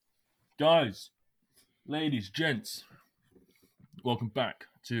Guys, ladies, gents, welcome back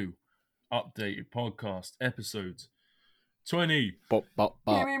to Updated Podcast episode 20. Bop, bop,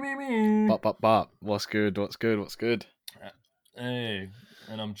 bop. Bop, bop, bop. What's good? Hey,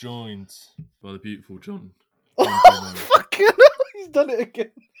 and I'm joined by the beautiful John. Oh, fucking hell, he's done it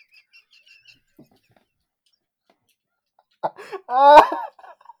again.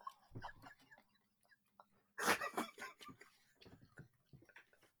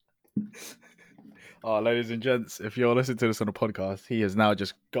 Oh, ladies and gents, if you're listening to this on a podcast, he has now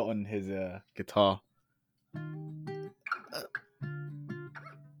just gotten his guitar.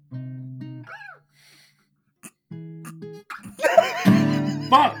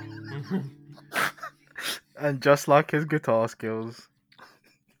 Fuck! And just like his guitar skills,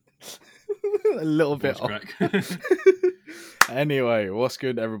 a little bit off. Crack. Anyway, what's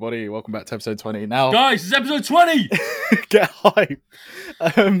good, everybody? Welcome back to episode 20. Now, Guys, it's episode 20! get hype.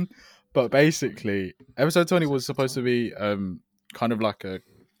 But basically, episode 20 was supposed to be kind of like a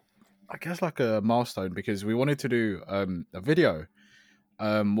milestone, because we wanted to do a video,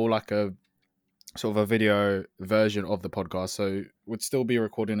 more like a sort of a video version of the podcast. So we'd still be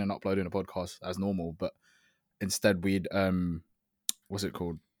recording and uploading a podcast as normal, but instead we'd what's it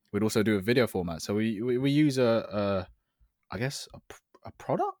called? We'd also do a video format. So we use a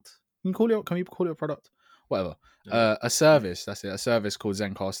product. Can you call it a product? Whatever. A service. That's it. A service called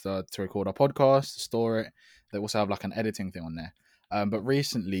Zencastr to record our podcast, to store it. They also have like an editing thing on there. But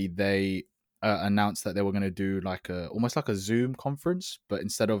recently they announced that they were going to do like almost like a Zoom conference, but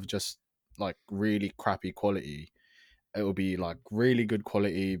instead of just like really crappy quality, it will be like really good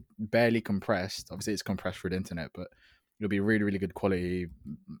quality, barely compressed. Obviously it's compressed through the internet, but it'll be really, really good quality,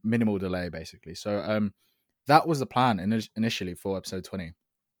 minimal delay basically. So that was the plan initially for episode 20.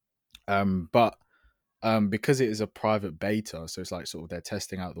 But because it is a private beta, so it's like sort of they're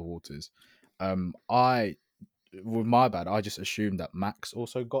testing out the waters. With my bad, I just assumed that Max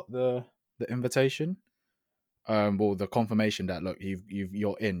also got the invitation. Well, the confirmation that look,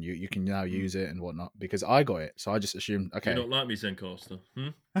 you're in, you can now use it and whatnot, because I got it, so I just assumed, okay. You don't like me, Zencastr?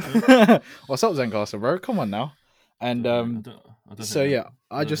 What's up, Zencastr, bro? Come on now. And I don't so think yeah,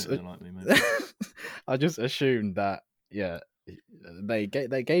 I just like me, mate. I just assumed that they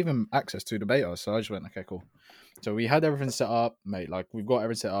gave him access to the beta, so I just went, okay, cool. So we had everything set up, mate. Like we've got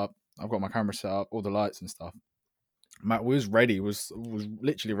everything set up. I've got my camera set up, all the lights and stuff. Matt was ready, was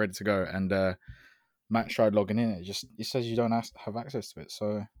literally ready to go, and Matt tried logging in. It says you don't have access to it.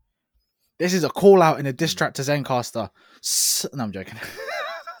 So this is a call out in a diss track to Zencastr. No, I'm joking.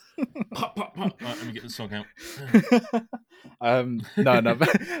 Pop, pop, pop. Right, let me get the song out. No,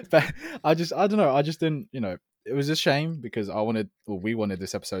 but I don't know. I just didn't, it was a shame, because we wanted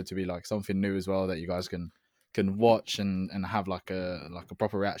this episode to be like something new as well, that you guys can watch and have like a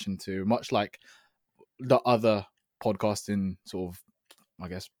proper reaction to, much like the other podcasting sort of, I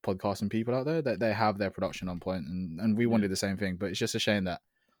guess, podcasting people out there, that they have their production on point, and we wanted the same thing. But it's just a shame that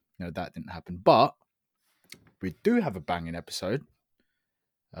that didn't happen. But we do have a banging episode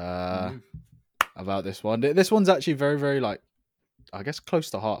about this one. This one's actually very, very, like, I guess, close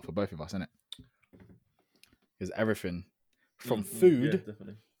to heart for both of us, isn't it? Because everything from food,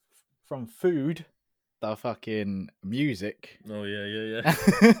 from food, the fucking music. Oh yeah.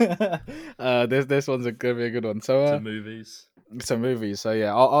 This one's gonna be a good one. So To movies. So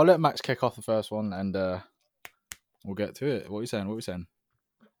yeah, I'll let Max kick off the first one, and we'll get to it. What are you saying?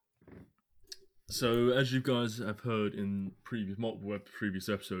 So, as you guys have heard in multiple previous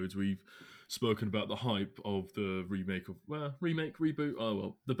episodes, we've spoken about the hype of the reboot.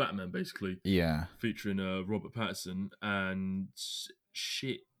 The Batman, basically. Yeah. Featuring Robert Pattinson, and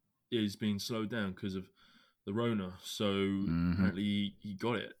shit is being slowed down because of the Rona. So apparently he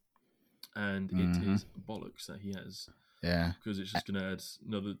got it, and it is bollocks that he has. Yeah. Because it's just gonna add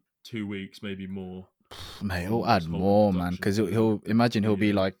another 2 weeks, maybe more. Mate, he'll add more, man. Because he'll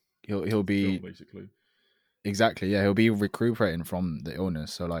be like. He'll be basically exactly, yeah. He'll be recuperating from the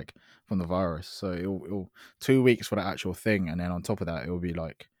illness, so like from the virus. So he'll 2 weeks for the actual thing, and then on top of that, it'll be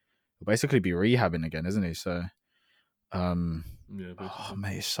like he'll basically be rehabbing again, isn't he? So, yeah. Oh,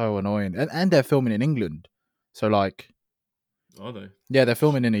 mate, it's so annoying. And they're filming in England, so like, are they? Yeah, they're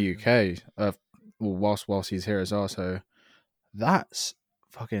filming in the UK. Whilst he's here as well. So that's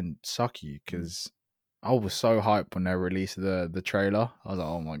fucking sucky, because I was so hyped when they released the trailer. I was like,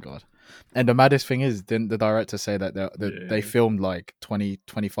 oh my god. And the maddest thing is, didn't the director say that they filmed like 20,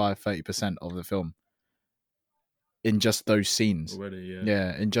 25, 30% of the film in just those scenes? Already, yeah.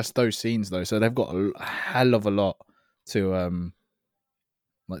 Yeah, in just those scenes though. So they've got a hell of a lot to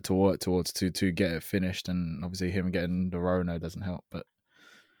to work towards to get it finished, and obviously him getting the Rona doesn't help. But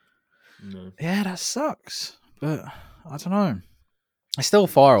No. Yeah, that sucks. But I don't know. It's still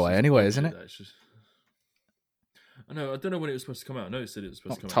far away anyway, isn't it? I know. I don't know when it was supposed to come out. I know it said it was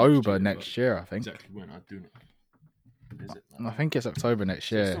supposed to come out October next year, I think. Exactly when I do know. Is it? I think it's October next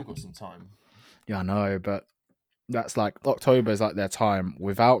So year. it's still got some time. Yeah, I know, but that's like October is like their time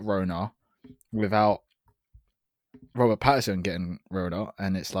without Rona, without Robert Pattinson getting Rona,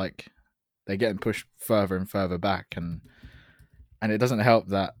 and it's like they're getting pushed further and further back, and it doesn't help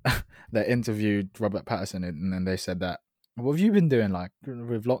that they interviewed Robert Pattinson and then they said that, what have you been doing like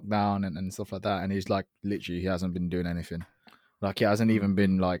with lockdown and stuff like that, and he's like, literally he hasn't been doing anything, like he hasn't even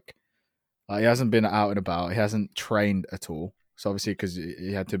been like he hasn't been out and about, he hasn't trained at all, so obviously because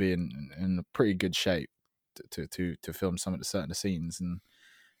he had to be in a pretty good shape to film some of the certain scenes, and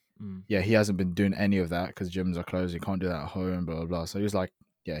yeah, he hasn't been doing any of that because gyms are closed, he can't do that at home, blah blah blah. So he was like,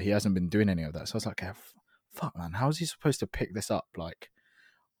 yeah, he hasn't been doing any of that. So I was like, fuck man, how is he supposed to pick this up like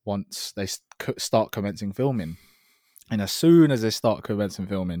once they start commencing filming? And as soon as they start commencing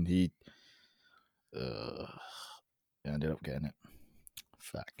filming, he ended up getting it.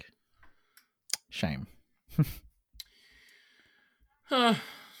 Fuck. Shame. Oh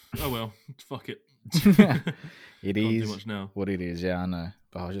well, fuck it. It Can't is do much now. what it is. Yeah, I know.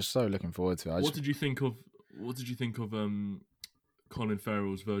 But I was just so looking forward to it. What did you think of Colin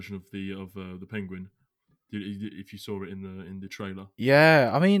Farrell's version of the Penguin? If you saw it in the trailer. Yeah,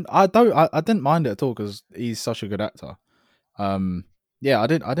 I mean, I didn't mind it at all because he's such a good actor. Yeah, I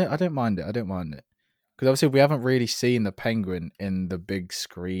didn't mind it. I didn't mind it because obviously we haven't really seen the Penguin in the big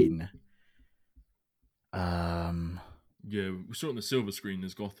screen. Yeah, we saw it on the silver screen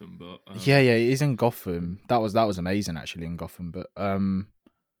as Gotham, but yeah, he's in Gotham. That was amazing actually in Gotham, but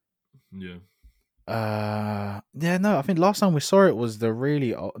yeah. Yeah, no, I think last time we saw it was the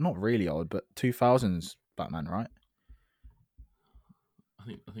really old, not really old, but 2000s Batman, right?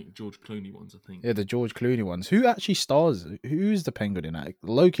 I think George Clooney ones. I think. Yeah, the George Clooney ones. Who actually stars? Who's the Penguin in that?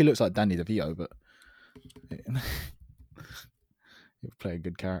 Loki looks like Danny DeVito, but he'll play a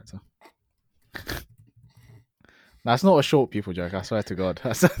good character. That's not a short people joke. I swear to God.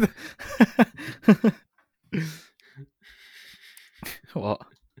 What?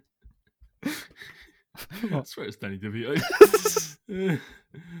 I swear it's Danny DeVito.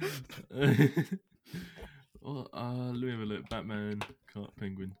 Let me have a look. Batman,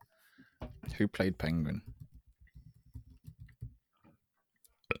 Penguin. Who played Penguin?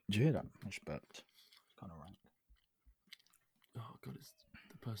 Did you hear that? I just burped. Kind of rank. Oh god, it's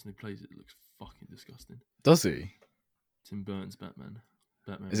the person who plays it looks fucking disgusting. Does he? Tim Burton's Batman.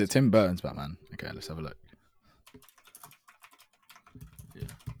 Is it Tim Burton's Batman? Okay, let's have a look. Yeah.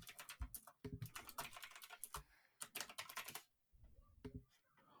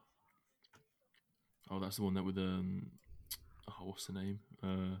 Oh, that's the one that with what's the name?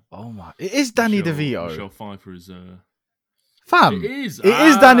 Oh my! It is Danny DeVito. Michelle Pfeiffer is Fam, it is. It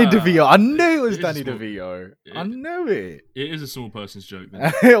is Danny DeVito. I knew it was Danny DeVito. I knew it. It is a small person's joke.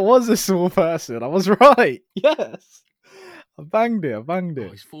 Then. It was a small person. I was right. Yes. I banged it. Oh,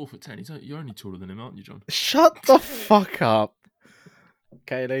 he's 4'10". You're only taller than him, aren't you, John? Shut the fuck up.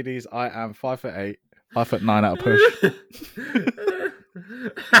 Okay, ladies, I am 5'8", 5'9" at a push.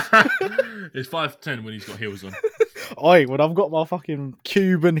 It's 5'10" when he's got heels on. Oi, when I've got my fucking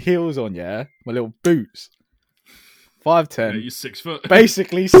Cuban heels on, yeah, my little boots. 5'10". Yeah, you're 6 foot.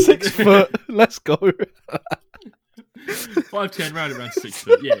 Basically 6 foot. Let's go. 5'10", round around 6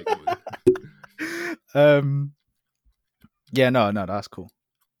 foot. Yeah. Yeah, no, that's cool.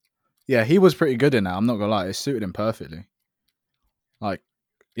 Yeah, he was pretty good in that. I'm not gonna lie, it suited him perfectly. Like,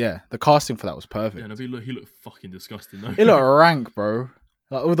 yeah, the casting for that was perfect. Yeah, no, he looked fucking disgusting though. He looked rank, bro.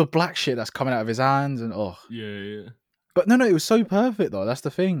 Like all the black shit that's coming out of his hands and Yeah. But no, it was so perfect though. That's the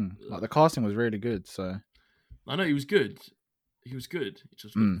thing. Like the casting was really good. So I know he was good. He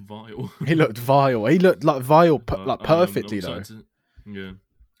just looked vile. He looked vile. He looked like vile, perfectly though. Yeah.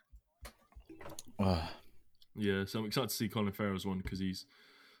 Yeah, so I'm excited to see Colin Farrell's one because he's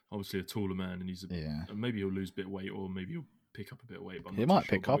obviously a taller man and maybe he'll lose a bit of weight or maybe he'll pick up a bit of weight. But he might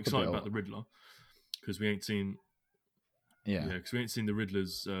pick up. I'm excited about the Riddler because we ain't seen. Yeah, because we ain't seen the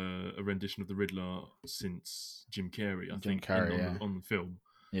Riddler's a rendition of the Riddler since Jim Carrey. I think on the film.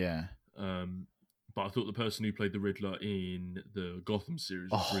 Yeah. But I thought the person who played the Riddler in the Gotham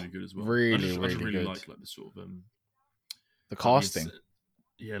series was really good as well. Really, I just really good. like the sort of the casting.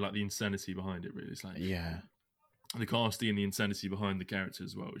 Like the insanity behind it. Really, it's like the casting and the insanity behind the character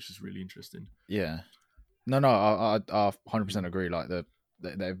as well, which is really interesting. Yeah. No, I 100% agree. Like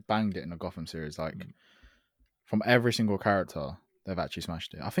they've banged it in the Gotham series. Like from every single character, they've actually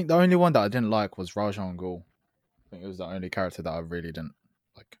smashed it. I think the only one that I didn't like was Ra's al Ghul. I think it was the only character that I really didn't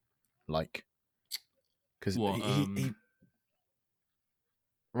like? Because What? he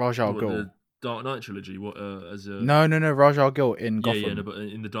Raj Al What, Ghul. the Dark Knight trilogy? What? As a No, Raj Al Ghul in yeah, Gotham. no, but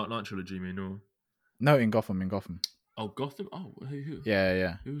in the Dark Knight trilogy, you mean? Or No, in Gotham. oh, Gotham. Oh, who?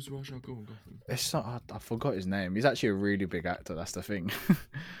 Yeah. Who's Raj Al Ghul in Gotham? It's not. I forgot his name. He's actually a really big actor. That's the thing.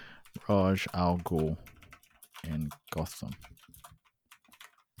 Raj Al Ghul in Gotham.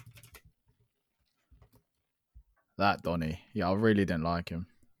 That Donnie. Yeah, I really didn't like him.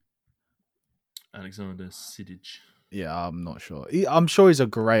 Alexander Siddig. Yeah, I'm not sure. I'm sure he's a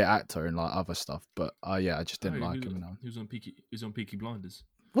great actor in like other stuff, but yeah, I just didn't like him. No. He was on Peaky Blinders.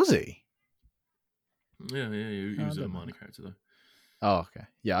 Was he? Yeah. He Oh, was I a don't minor know. character though. Oh, okay.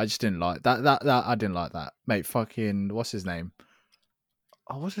 Yeah, I just didn't like that. That I didn't like that, mate. Fucking what's his name?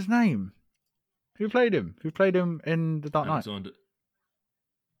 Oh, what's his name? Who played him? Who played him in The Dark Knight? Alexander.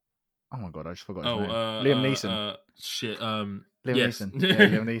 Oh my god, I just forgot his Oh, name. Liam Neeson. Shit. Liam yes. Neeson. Yeah,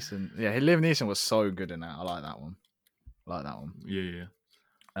 Liam Neeson. Yeah, Liam Neeson was so good in that. I like that one. Yeah.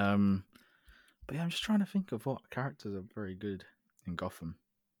 But yeah, I'm just trying to think of what characters are very good in Gotham.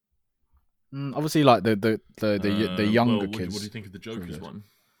 Obviously, like the younger kids. What do you think of the Joker's one?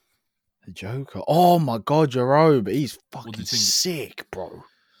 The Joker. Oh my god, Jerome, he's fucking think? sick, bro.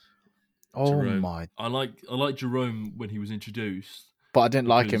 Oh Jerome. my! I like Jerome when he was introduced, but I didn't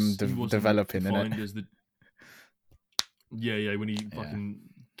like him because he wasn't developing in defined it. as the when he fucking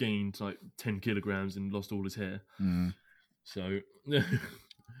gained like 10 kilograms and lost all his hair. So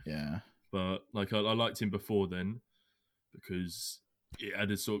yeah, but like I liked him before then because it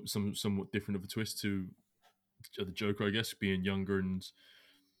added somewhat different of a twist to the Joker, I guess, being younger, and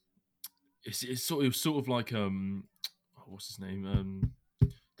it was sort of like what's his name,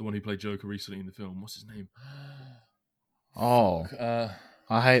 the one who played Joker recently in the film. What's his name? Oh,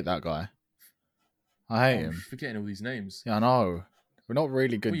 I hate that guy. I hate him. I'm forgetting all these names. Yeah, I know. We're not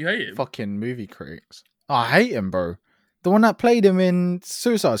really good. Well, you hate him? Fucking movie critics. Oh, I hate him, bro. The one that played him in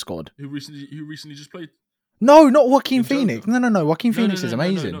Suicide Squad. Who recently just played? No, not Joaquin in Joker? Phoenix. No. Joaquin Phoenix is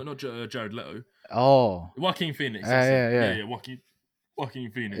amazing. No, not Jared Leto. Oh, Joaquin Phoenix. Yeah.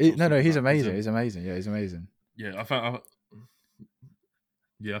 Joaquin Phoenix. He's amazing. He's amazing. Yeah, he's amazing. Yeah, I found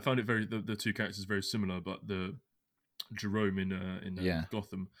it very. The two characters very similar, but the Jerome in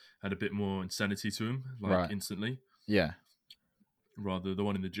Gotham had a bit more insanity to him, like instantly. Yeah. Rather, the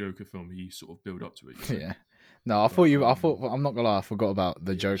one in the Joker film, he sort of built up to it. Yeah. No, I thought I'm not gonna lie, I forgot about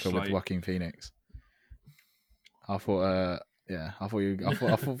the Joker with Joaquin Phoenix. I thought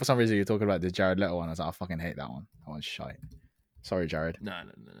for some reason you were talking about the Jared Leto one. I was like, I fucking hate that one. That one's shite. Sorry, Jared. No.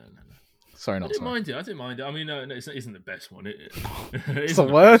 Sorry, I didn't mind it. I mean, no, it isn't the best one. It's the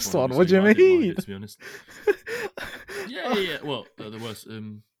worst one. What do you mean? To be honest. Yeah. Well, the worst.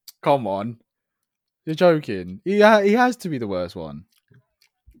 Come on, you're joking. He has to be the worst one.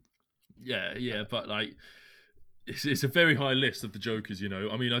 Yeah, but like, it's a very high list of the Jokers. You know,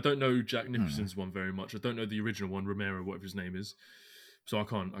 I mean, I don't know Jack Nicholson's one very much. I don't know the original one, Romero, whatever his name is. So I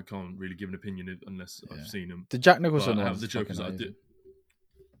can't really give an opinion unless I've seen him. The Jack Nicholson one. The Jokers I did.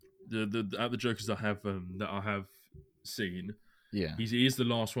 The Jokers I have that I have seen. Yeah, he is the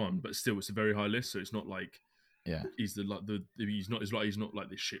last one, but still, it's a very high list. So it's not like he's he's not like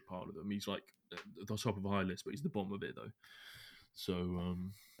this shit part of them. He's like at the top of a high list, but he's the bottom of it though. So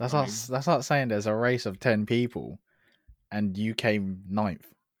that's not saying there's a race of 10 people, and you came 9th.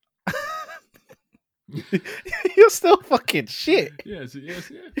 You're still fucking shit. Yes.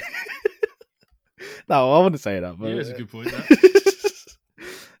 No, I wouldn't say that. But... Yeah, that's a good point.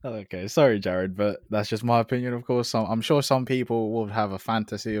 Okay, sorry, Jared, but that's just my opinion, of course. I'm sure some people will have a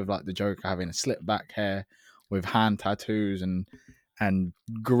fantasy of like the Joker having a slick back hair with hand tattoos and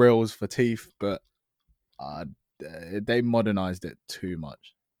grills for teeth, but they modernized it too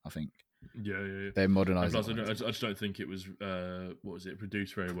much, I think. Yeah. They modernized it. I just don't think it was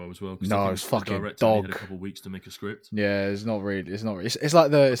produced very well as well. No, it's fucking dog. Had a couple of weeks to make a script. Yeah, it's not really. It's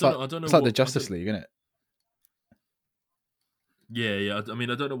like the Justice League, isn't it? Yeah. I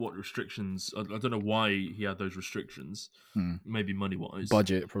mean, I don't know what restrictions. I don't know why he had those restrictions. Maybe money wise,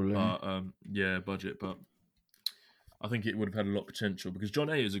 budget probably. But budget. But I think it would have had a lot of potential because John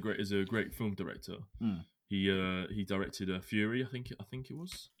A is a great film director. He directed Fury. I think it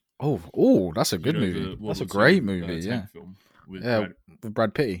was. Oh, that's a good movie. That's a great movie. Yeah. Film with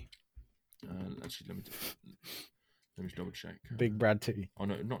Brad Pitt. Actually, let me double check. Big Brad Pitt. Oh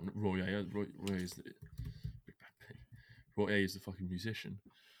no, not Roy A. Roy is the Big Brad Pitt. Roy A is the fucking musician.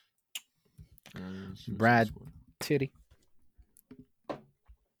 Brad Titty.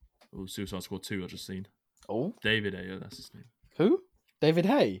 Oh, Suicide Squad 2. I just seen. Oh, David Ayer. That's his name. Who? David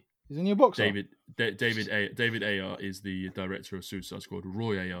Hay. He's a new boxer. David Ayer is the director of Suicide Squad.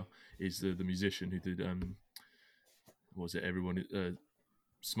 Roy Ayer is the musician who did what was it? Everyone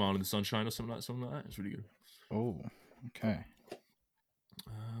Smile in the Sunshine or something like that. It's really good. Oh, okay.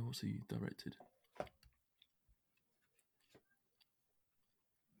 What's he directed?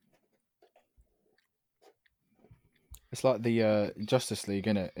 It's like the Justice League,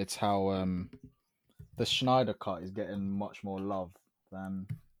 innit? It's how the Schneider cut is getting much more love than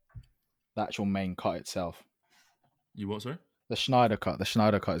the actual main cut itself. You what, sorry? The Schneider cut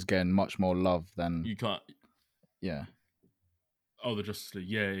is getting much more love than You can't. Yeah. Oh, the Justice League.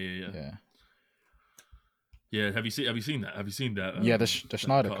 Yeah. Yeah. Have you seen that? Have you seen that? Yeah, the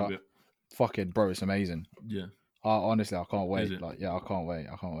Schneider cut. Fucking bro, it's amazing. Yeah. Honestly, I can't wait. I can't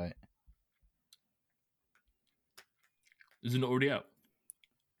wait. Is it not already out?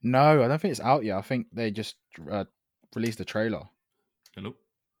 No, I don't think it's out yet. I think they just released the trailer.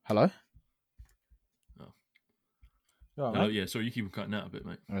 Hello? Oh. Hello? Yeah, sorry, you keep cutting out a bit,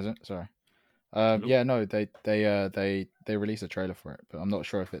 mate. Oh, is it? Sorry. Yeah, no, they released a trailer for it, but I'm not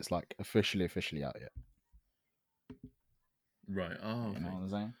sure if it's like officially out yet. Right. Oh, okay. You know what I'm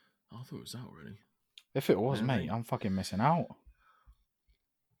saying? I thought it was out already. If it was, mate, I'm fucking missing out.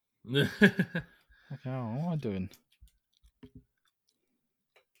 Okay, what am I doing?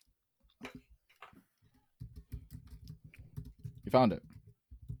 You found it?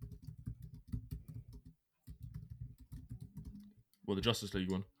 Well, the Justice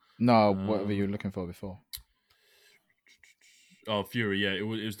League one. No, whatever you were looking for before. Oh, Fury. Yeah, it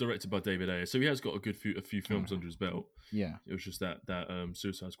was directed by David Ayer, so he has got a few films under his belt. Yeah, it was just that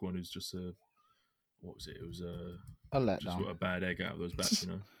Suicide Squad is just a what was it? It was a letdown. Just got a bad egg out of those bats, you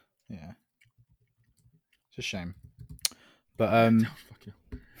know. Yeah, it's a shame. But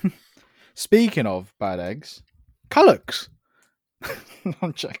speaking of bad eggs, Callux.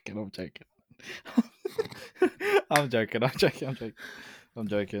 I'm joking. I'm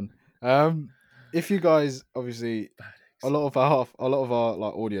joking. If you guys, obviously, a lot of our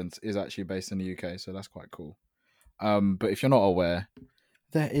like audience is actually based in the UK, so that's quite cool. But if you're not aware,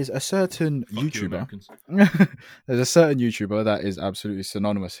 there is a certain YouTuber. There's a certain YouTuber that is absolutely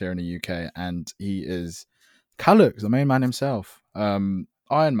synonymous here in the UK, and he is Callux, the main man himself. Iron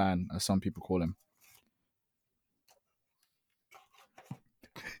Man, as some people call him.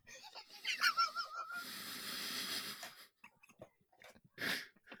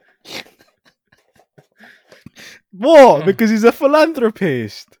 What? Because he's a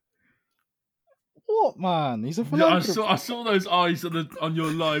philanthropist. What, man? He's a philanthropist. Yeah, I saw those eyes on your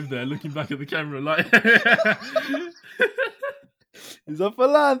live there, looking back at the camera, like. He's a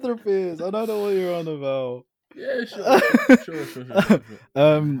philanthropist. I don't know what you're on about. Yeah, sure.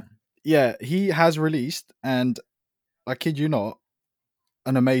 Yeah, he has released, and I kid you not,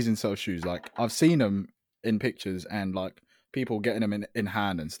 an amazing set of shoes. Like, I've seen them in pictures and like people getting them in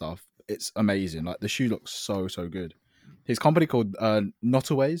hand and stuff. It's amazing. Like, the shoe looks so good. His company called Not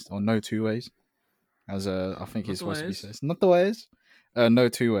a Ways or No Two Ways, as I think he's supposed to be says. Not the Ways, No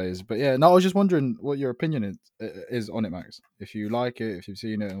Two Ways. But yeah, no, I was just wondering what your opinion is on it, Max. If you like it, if you've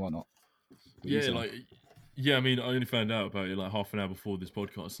seen it and whatnot. I mean, I only found out about it like half an hour before this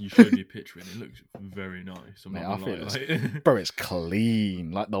podcast, and you showed me a picture, and it looks very nice. Bro, it's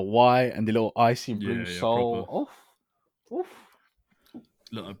clean, like the white and the little icy blue sole. Oof.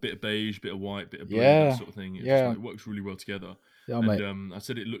 Look, a bit of beige, bit of white, bit of blue, that sort of thing. It works really well together. Yeah, and mate. I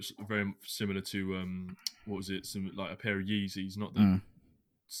said it looks very similar to what was it? Some like a pair of Yeezys, not the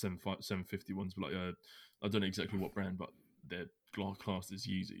 750 ones, but like I don't know exactly what brand, but they're classed as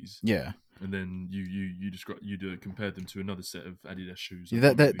Yeezys. Yeah. And then you compared them to another set of Adidas shoes. They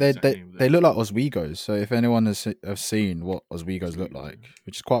look like Oswegos. So if anyone has seen what Oswegos look like,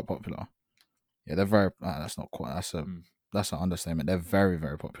 which is quite popular, yeah, they're very. That's an understatement. They're very,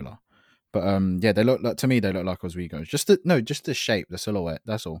 very popular. But yeah, they look like, to me, they look like Oswegos. Just the shape, the silhouette.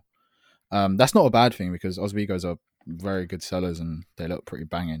 That's all. That's not a bad thing because Oswegos are very good sellers and they look pretty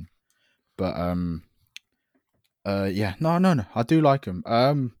banging. But yeah, no, I do like them.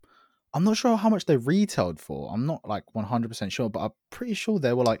 I'm not sure how much they retailed for. I'm not like 100% sure, but I'm pretty sure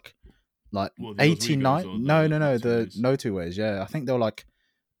they were like 89. No, the No Two Ways. Yeah, I think they were like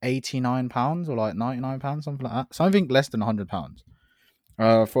 £89 or like £99, something like that. Something less than £100.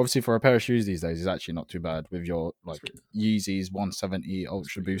 For a pair of shoes these days is actually not too bad with your like Yeezys 170,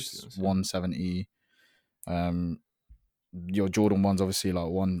 Ultra Boosts 170. Your Jordan ones obviously like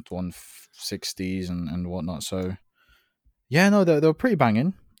 160s and whatnot. So yeah, no, they were pretty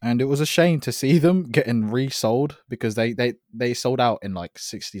banging, and it was a shame to see them getting resold because they sold out in like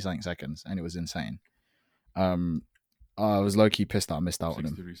 60 something seconds, and it was insane. I was low key pissed that I missed out on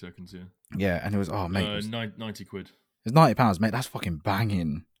him. 63 seconds, yeah. Yeah, and it was mate, it was, 90 quid. it's £90, mate. That's fucking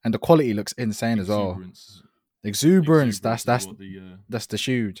banging, and the quality looks insane as well. Exuberance. That's what the, that's the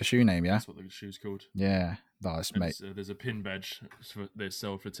shoe name, yeah. That's what the shoe's called. Yeah, nice, mate. There's a pin badge they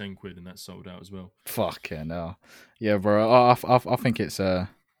sell for 10 quid, and that's sold out as well. Fucking hell. Yeah, bro. I think it's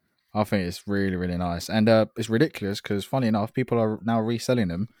really, really nice, and it's ridiculous because funny enough, people are now reselling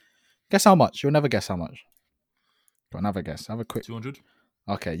them. Guess how much? You'll never guess how much. Got another guess. Have a quick. 200.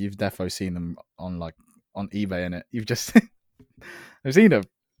 Okay, you've definitely seen them on eBay, innit? You've just I've seen them.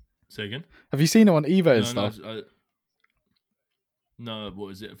 Say again. Have you seen them on eBay and stuff? No, what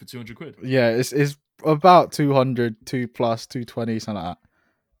is it for 200 quid? Yeah, it's about 200, 2 plus, 220, something like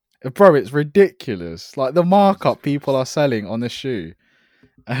that. Bro, it's ridiculous. Like the markup people are selling on this shoe.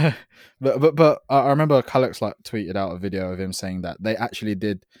 But I remember Calix like tweeted out a video of him saying that they actually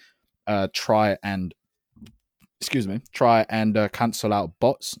did try and cancel out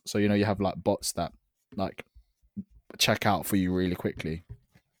bots. So you have like bots that like check out for you really quickly.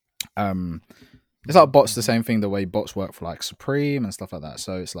 It's like bots the same thing the way bots work for like Supreme and stuff like that.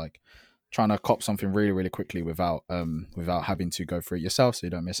 So it's like trying to cop something really, really quickly without having to go through it yourself so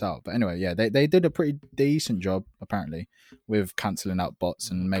you don't miss out. But anyway, yeah, they did a pretty decent job apparently with cancelling out bots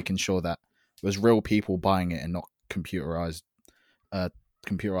and making sure that it was real people buying it and not computerized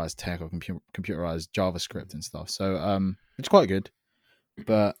tech or computerized JavaScript and stuff. So it's quite good.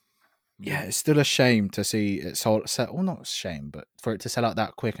 But yeah, it's still a shame to see it sell. Well, not a shame, but for it to sell out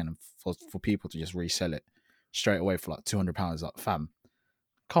that quick and for people to just resell it straight away for like £200. Like, fam,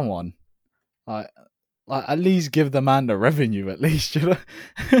 come on. Like at least give the man the revenue, at least,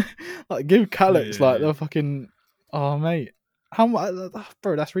 like give Calix the fucking. Oh mate, how much,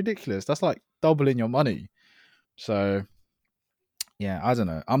 bro? That's ridiculous. That's like doubling your money. So yeah, I don't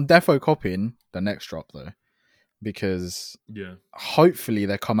know. I'm defo copying the next drop though, because hopefully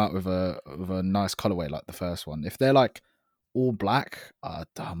they come out with a nice colorway like the first one. If they're like all black, I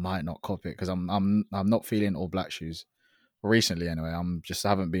might not copy it because I'm not feeling all black shoes. Recently, anyway,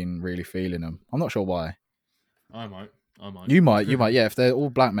 haven't been really feeling them. I'm not sure why. I might. You might. Yeah, if they're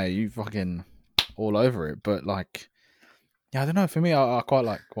all black, mate, you fucking all over it. But like, yeah, I don't know. For me, I quite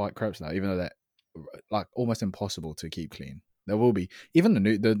like white crepes now, even though they're like almost impossible to keep clean. There will be even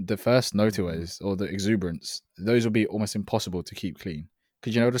the first Notaways or the Exuberance. Those will be almost impossible to keep clean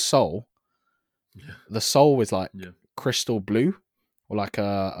because the sole. Yeah. The sole is like crystal blue. Or like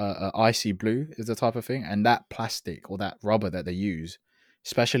a icy blue is the type of thing, and that plastic or that rubber that they use,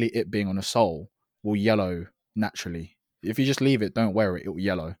 especially it being on a sole, will yellow naturally. If you just leave it, don't wear it, it will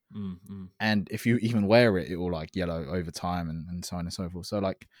yellow. And if you even wear it, it will like yellow over time and so on and so forth. So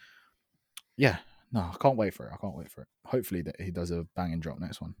like, yeah, no, I can't wait for it. Hopefully that he does a banging drop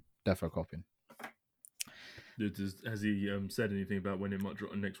next one. Defo copying. Has he said anything about when it might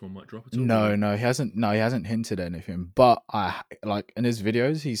drop? The next one might drop at all? No, he hasn't. No, he hasn't hinted anything. But I like in his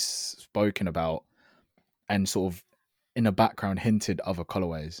videos, he's spoken about and sort of in the background hinted other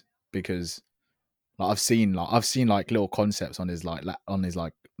colorways because like I've seen like little concepts on his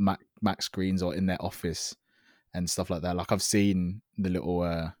Mac screens or in their office and stuff like that. Like I've seen the little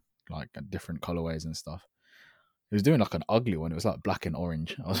like different colorways and stuff. He was doing like an ugly one. It was like black and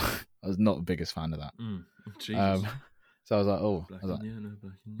orange. I was not the biggest fan of that. So I was like, oh,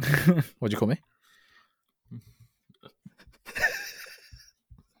 what'd you call me?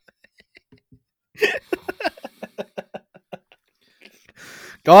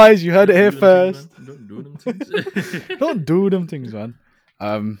 Guys, you heard it here first. Don't do them things. Don't do them things, man.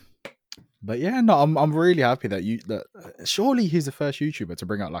 But yeah, no, I'm really happy that surely he's the first YouTuber to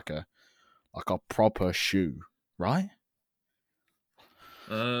bring out like a proper shoe, right?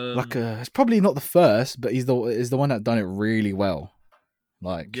 It's probably not the first, but he's the one that done it really well.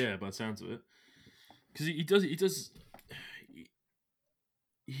 Like, yeah, by the sounds of it, because he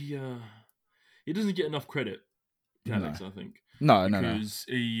doesn't get enough credit, Calix, I think. No. Because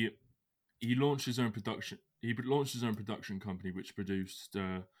he launched his own production. He launched his own production company, which produced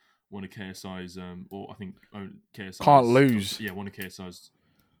one of KSI's, or I think KSI's. Can't Lose. One of KSI's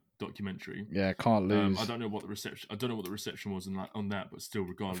documentary. Yeah, Can't Lose. I don't know what the reception was on that, but still,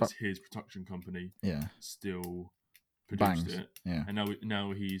 regardless, his production company still produced it. Yeah. And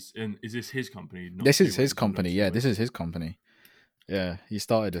now he's in. Is this his company? This is his company. Yeah, this is his company. Yeah, he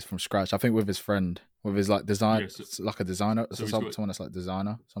started this from scratch. I think with his friend, with his like design, like a designer, someone that's like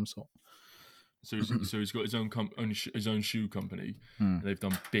designer, some sort. So he's got his own shoe company. And they've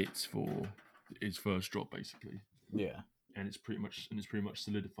done bits for his first drop, basically. Yeah. And it's pretty much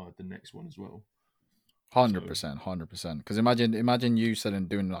solidified the next one as well. 100%. Because imagine you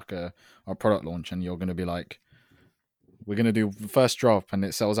doing like a product launch, and you're going to be like, we're gonna do the first drop and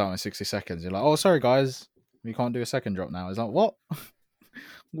it sells out in 60 seconds. You're like, oh, sorry guys, we can't do a second drop now. It's like, what?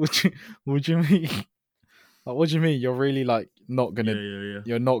 What do you mean? Like, what do you mean? You're really like not gonna?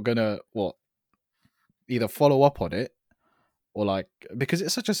 You're not gonna what? Either follow up on it, or like because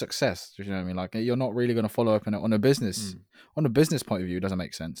it's such a success. Do you know what I mean? Like you're not really gonna follow up on it on a business. On a business point of view, it doesn't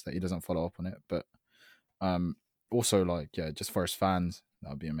make sense that he doesn't follow up on it. But also like just for his fans, that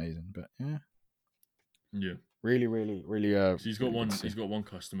would be amazing. But yeah, really, really, really. So he's got one. He's got one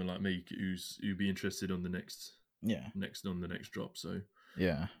customer like me who'd be interested on the next. On the next drop. So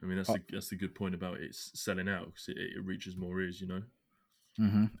yeah, I mean that's the good point about it's selling out because it reaches more ears, you know.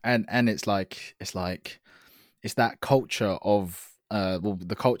 Mm-hmm. And it's that culture of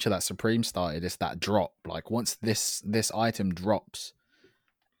the culture that Supreme started. It's that drop. Like once this item drops,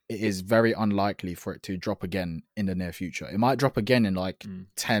 it is very unlikely for it to drop again in the near future. It might drop again in like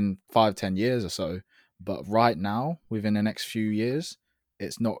 10 years or so, but right now, within the next few years,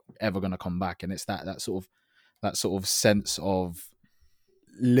 it's not ever going to come back. And it's that sort of sense of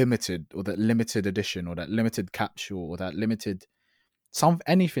limited, or that limited edition, or that limited capsule, or that limited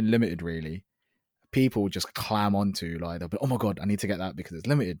anything limited really. People just clam onto, like they'll be, oh my god, I need to get that because it's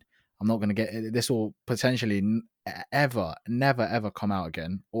limited. I'm not going to get it. This will potentially never ever come out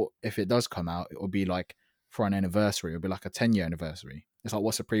again, or if it does come out, it will be like for an anniversary. It'll be like a 10-year anniversary. It's like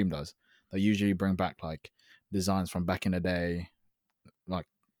what Supreme does. They usually bring back like designs from back in the day, like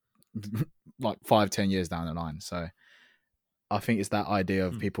 5-10 years down the line. So I think it's that idea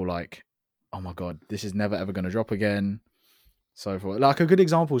of people like, oh my god, this is never ever going to drop again. So forth. Like a good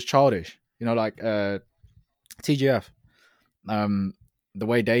example is Childish. You know, like TGF. The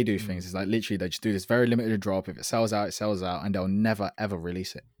way they do things is like literally they just do this very limited drop. If it sells out, it sells out, and they'll never ever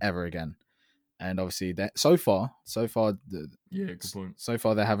release it ever again. And obviously, that so far, good point. So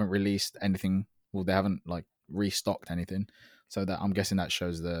far they haven't released anything. Well, they haven't like restocked anything. So that I'm guessing that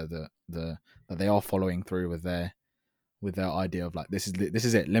shows the that they are following through with their idea of like this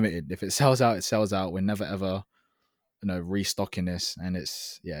is it, limited. If it sells out, it sells out. We're never ever restocking this. And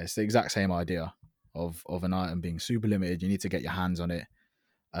it's the exact same idea of an item being super limited. You need to get your hands on it,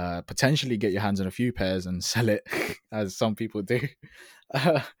 potentially get your hands on a few pairs and sell it as some people do.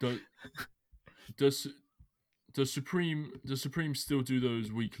 Does Supreme still do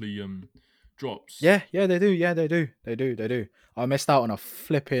those weekly drops? Yeah, they do. I missed out on a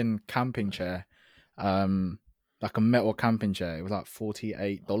flipping camping chair, like a metal camping chair. It was like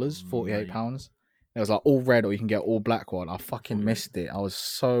 $48, £48. It was like all red, or you can get all black one. I fucking missed it. I was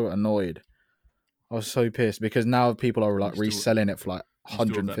so annoyed. I was so pissed because now people are like reselling it for like 150.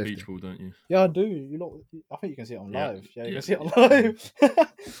 You still have that beach ball, don't you? Yeah, I do. I think you can see it on live. Yeah, you can see it on live.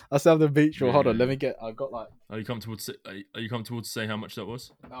 I still have the beach ball. Hold on, let me get. I got like. Are you comfortable to say how much that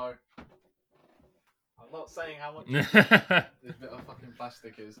was? No, I'm not saying how much. This bit of fucking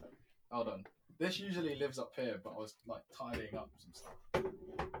plastic is. Hold on. This usually lives up here, but I was like tidying up some stuff. But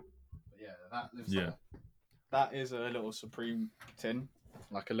yeah, that lives there. That is a little Supreme tin,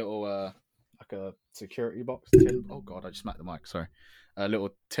 like a little like a security box tin. Oh god, I just smacked the mic. Sorry. A little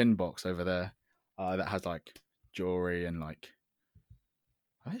tin box over there that has like jewelry and like.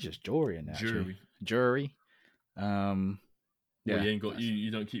 I think it's just jewelry in there. Jewelry. Yeah. Well, you ain't got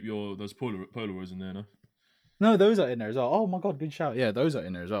you don't keep those Polaroids in there, no? No, those are in there as well. Oh my god, good shout. Yeah, those are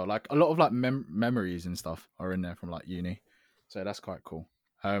in there as well. Like a lot of like memories and stuff are in there from like uni, so that's quite cool.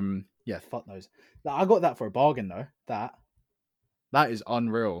 Yeah, fuck those. I got that for a bargain though. That is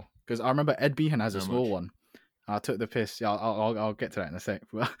unreal because I remember Ed Behan has a small one. I took the piss. Yeah, I'll get to that in a sec.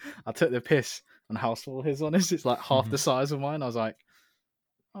 But I took the piss on how small his one is. It's like half the size of mine. I was like,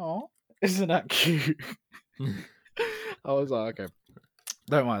 oh, isn't that cute? I was like, okay.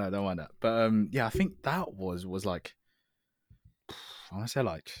 Don't mind that. But yeah, I think that was like, I want to say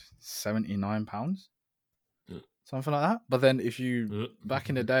like £79, something like that. But then if you back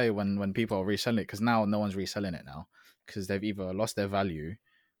in the day when people are reselling it, because now no one's reselling it now because they've either lost their value,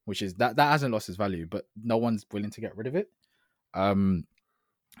 which is that hasn't lost its value, but no one's willing to get rid of it.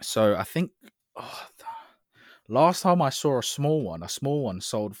 So I think last time I saw a small one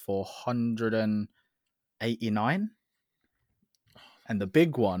sold for $189. And the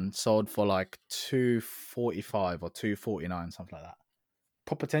big one sold for like $245 or $249, something like that.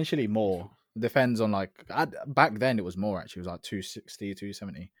 Potentially more. Depends on like back then it was more actually. It was like $260,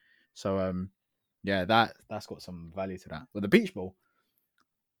 $270. So yeah, that's got some value to that. But the beach ball's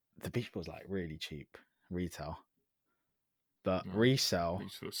like really cheap retail. But resale, I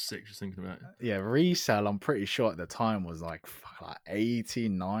just feel sick just thinking about it. Yeah, resale, I'm pretty sure at the time was like 80,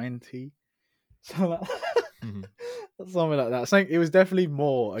 90. So Something like that. I think it was definitely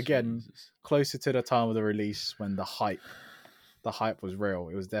more again Jesus. closer to the time of the release when the hype was real.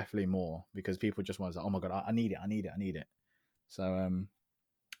 It was definitely more because people just wanted, like, oh my god, I need it. So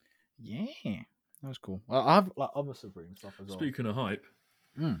yeah, that was cool. Well, I have like other Supreme stuff as well. Speaking of hype,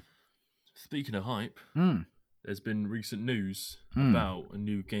 Mm. Mm. there's been recent news Mm. about a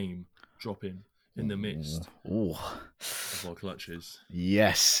new game dropping in the midst Oh. of our clutches.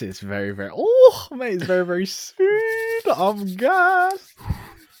 Yes, it's very, very. Oh, mate, it's very, very soon. I'm gassed.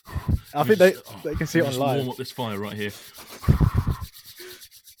 I think they can see it on live. Warm up this fire right here.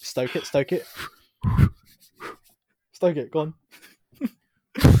 Stoke it. Stoke it. Go on.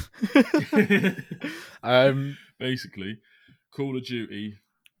 Basically, Call of Duty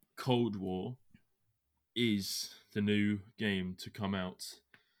Cold War is the new game to come out.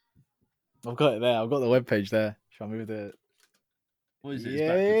 I've got it there. I've got the webpage there. Shall I move the? What is it?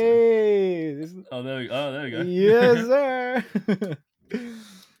 Yay! It's backwards, there we go. Yes, sir.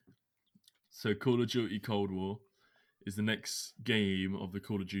 So Call of Duty Cold War is the next game of the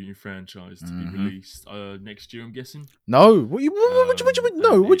Call of Duty franchise to be released next year, I'm guessing. No, what you mean?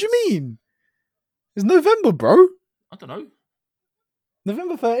 No, what do you mean? It's November, bro. I don't know.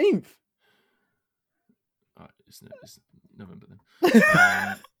 November 13th. Alright, it's November then.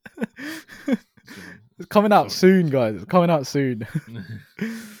 It's coming out soon, guys. It's coming out soon.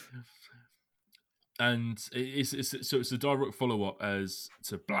 And it's a direct follow up to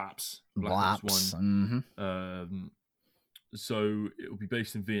Blaps. Black Ops 1. Mm-hmm. So it will be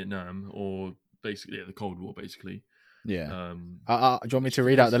based in Vietnam, or basically the Cold War, basically. Yeah. Do you want me to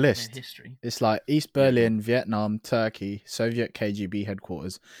read out the list? History. It's like East Berlin, Vietnam, Turkey, Soviet KGB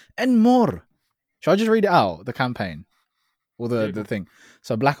headquarters, and more. Shall I just read it out? The campaign, or the thing.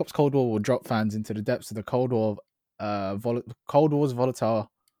 So Black Ops Cold War will drop fans into the depths of the Cold War. Cold War's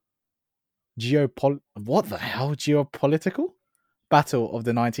volatile geopolitical battle of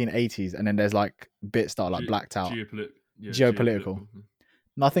the 1980s, and then there's like bits that are like blacked out. Geopolitical.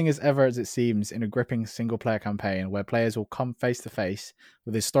 Nothing is ever as it seems in a gripping single-player campaign where players will come face-to-face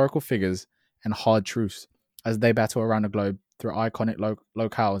with historical figures and hard truths as they battle around the globe through iconic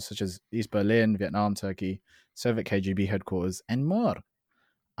locales such as East Berlin, Vietnam, Turkey, Soviet KGB headquarters, and more.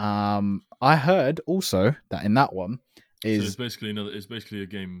 I heard also that in that one is... So it's basically a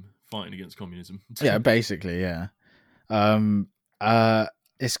game fighting against communism. Yeah, basically, yeah.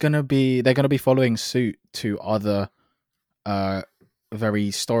 It's gonna be... They're gonna be following suit to other... very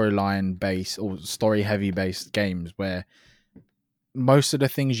storyline based or story heavy based games where most of the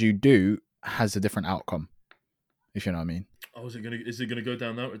things you do has a different outcome, if you know what I mean. Oh, is it gonna go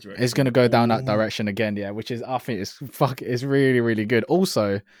down that direction? It's gonna go down that direction again, yeah, which is, I think it's really, really good.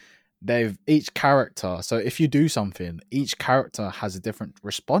 Also, each character, so if you do something, each character has a different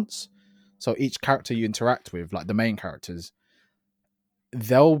response. So each character you interact with, like the main characters,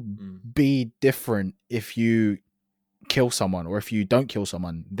 they'll be different if you kill someone or if you don't kill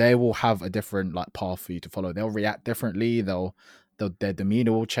someone. They will have a different like path for you to follow. They'll react differently. Their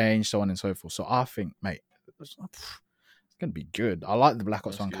demeanor will change, so on and so forth. So I think, mate, it's gonna be good. I like the Black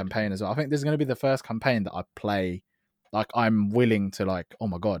Ops 1 campaign as well. I think this is gonna be the first campaign that I play like I'm willing to like, oh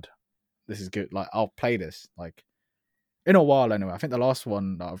my god, this is good. Like I'll play this like in a while anyway. I think the last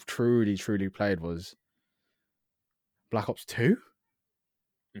one that I've truly played was Black Ops 2?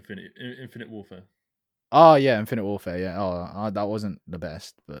 Infinite Warfare. Oh yeah, Infinite Warfare. Yeah. Oh, that wasn't the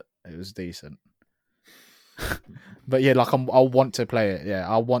best, but it was decent. But yeah, like I want to play it. Yeah,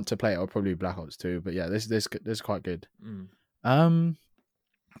 I want to play it. Or probably Black Ops 2. But yeah, this is quite good.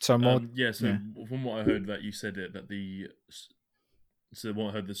 So more. From what I heard, that you said it what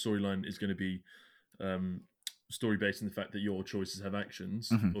I heard, the storyline is going to be story based in the fact that your choices have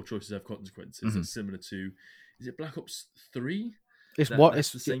actions or choices have consequences. It's similar to, is it Black Ops 3? It's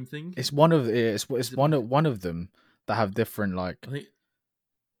the same thing. It's one of of them that have different like I think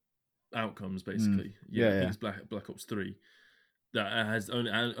outcomes basically. I think it's Black Ops 3 that has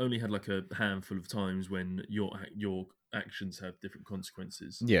only had like a handful of times when your actions have different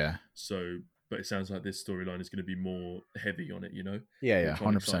consequences. Yeah. So, but it sounds like this storyline is going to be more heavy on it. You know. Yeah,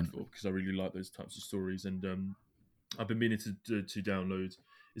 100%. Because I really like those types of stories, and I've been meaning to download.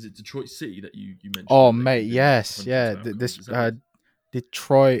 Is it Detroit City that you mentioned? Oh mate, yes, yeah.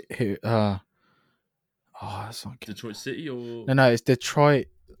 Detroit. That's not good. Detroit City or no, it's Detroit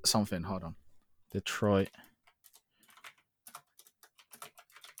something. Hold on, Detroit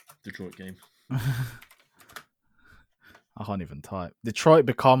game. I can't even type. Detroit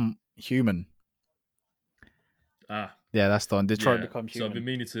Become Human. Yeah, that's the one. Detroit Become Human. So I've been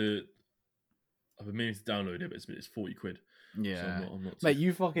meaning to download it, but it's 40 quid. Yeah, so I'm not mate,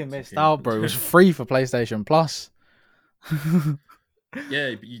 you fucking missed out, bro. It was free for PlayStation Plus.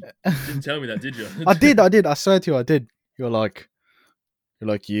 Yeah, but you didn't tell me that, did you? I did. I swear to you, I did. You're like,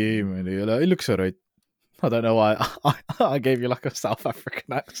 yeah, man. You're like, it looks alright. I don't know why I gave you like a South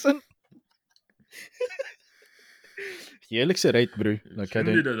African accent. Yeah, it looks alright, bro. Like I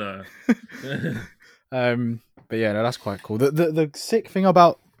did. But yeah, no, that's quite cool. The sick thing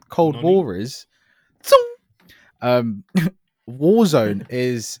about Cold War is, Warzone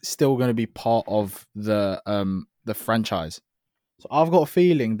is still going to be part of the franchise. So I've got a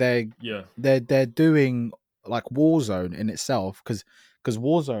feeling they're doing like Warzone in itself because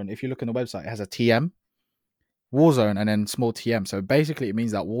Warzone, if you look on the website, it has a TM, Warzone, and then small TM. So basically, it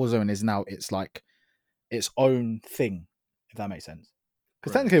means that Warzone is now it's like its own thing, if that makes sense.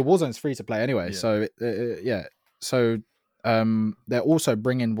 Because technically, Warzone's free to play anyway. Yeah. So yeah, so they're also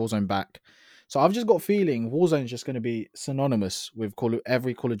bringing Warzone back. So I've just got a feeling Warzone is just going to be synonymous with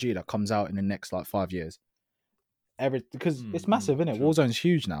every Call of Duty that comes out in the next like 5 years. Because it's massive, isn't it? Sure. Warzone's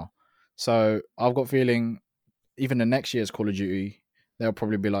huge now. So I've got a feeling even the next year's Call of Duty, they'll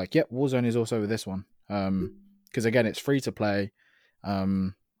probably be like, yep, Warzone is also with this one. Because again, it's free to play,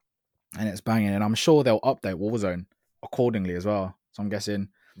 and it's banging. And I'm sure they'll update Warzone accordingly as well. So I'm guessing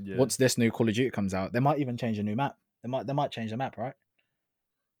once this new Call of Duty comes out, they might even change a new map. They might change the map, right?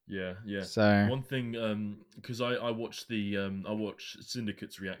 Yeah. So one thing, because I watched I watched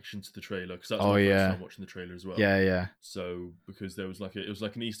Syndicate's reaction to the trailer because that's my first time watching the trailer as well. Yeah. So because there was it was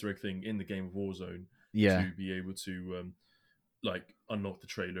like an Easter egg thing in the game of Warzone to be able to like unlock the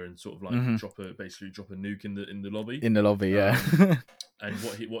trailer and sort of like drop a nuke in the lobby. In the lobby, yeah. And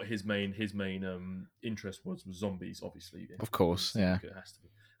what his main interest was zombies, obviously. Of course, yeah. It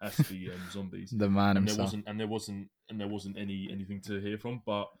has to be zombies. The man and himself. There wasn't anything to hear from,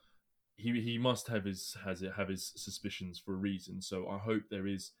 but he must have his suspicions for a reason. So I hope there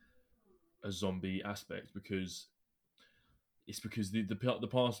is a zombie aspect because the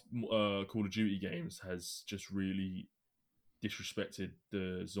past Call of Duty games has just really disrespected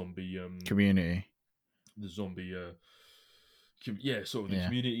the zombie community. The zombie the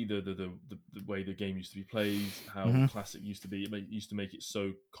community, the way the game used to be played, how classic used to be. It used to make it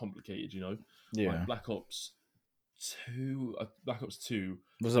so complicated, you know. Yeah. Like Black Ops 2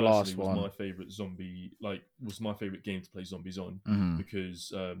 was the last one. Was my favorite zombie. Like, was my favorite game to play zombies on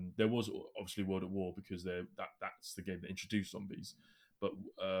because there was obviously World at War because that's the game that introduced zombies, but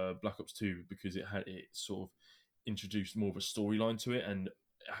Black Ops 2 because it sort of introduced more of a storyline to it, and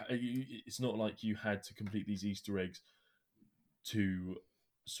it's not like you had to complete these Easter eggs to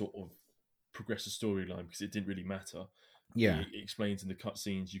sort of progress the storyline because it didn't really matter. Yeah, it explains in the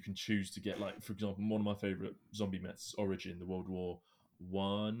cutscenes. You can choose to get, like, for example, one of my favorite zombie maps, Origin, the World War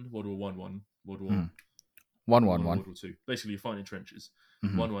One, World War 1, World War 1, World War 2. Basically, you're fighting trenches.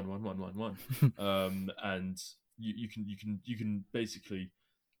 1. And you can basically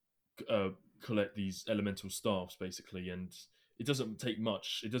collect these elemental staffs basically, and it doesn't take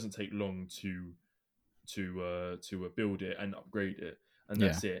much. It doesn't take long to build it and upgrade it, and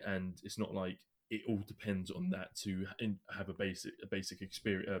that's it. And it's not like it all depends on that to have a basic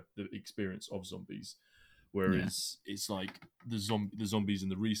experience, the experience of zombies. Whereas it's like the zombies in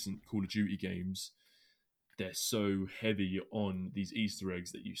the recent Call of Duty games, they're so heavy on these Easter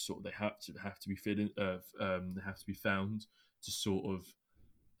eggs that they have to be fit in, they have to be found to sort of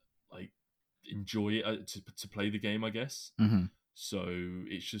like enjoy it, to play the game, I guess. So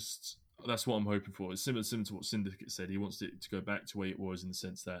it's just, that's what I'm hoping for. It's similar to what Syndicate said. He wants it to go back to where it was, in the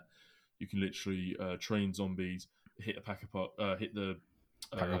sense that you can literally train zombies, hit the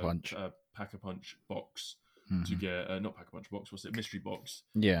Pack-a-Punch box to get not Pack-a-Punch box. What's it? Mystery box.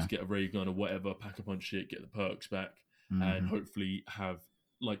 Yeah. To get a ray gun or whatever, Pack-a-Punch shit, get the perks back, and hopefully have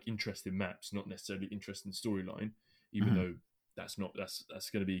like interesting maps, not necessarily interesting storyline, even though that's going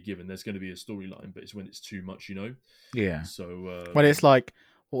to be a given. There's going to be a storyline, but it's when it's too much, you know. Yeah. So, but it's like,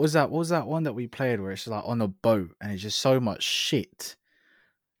 what was that one that we played where it's like on a boat and it's just so much shit.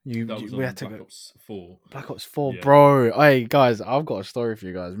 We had to Black Ops 4. Black Ops 4, yeah. Bro. Hey guys, I've got a story for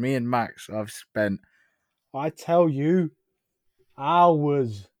you guys. Me and Max, I've spent, I tell you,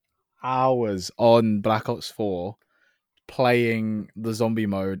 hours on Black Ops 4 playing the zombie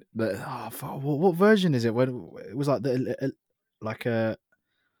mode. What version is it? When it was like it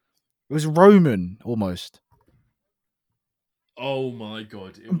was Roman almost. Oh my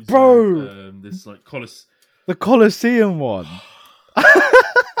god, it was, bro! This like the Colosseum one.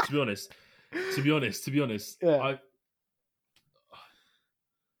 To be honest, yeah.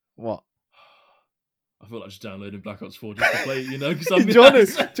 What? I feel like just downloading Black Ops 4 just to play it, you know? Because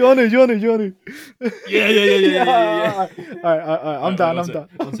Johnny. Yeah. All right, I'm down. One sec,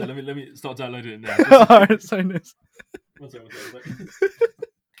 let me start downloading it now. Alright, so this. One sec.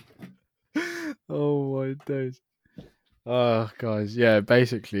 Oh my days. Guys, yeah.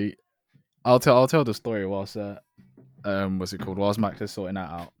 Basically, I'll tell the story whilst what's it called? Whilst Max is sorting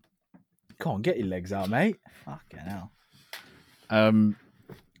that out. Come on, get your legs out, mate. Fucking hell.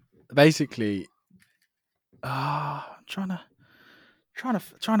 Basically, I'm trying to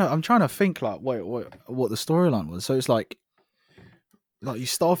think like what the storyline was. So it's like you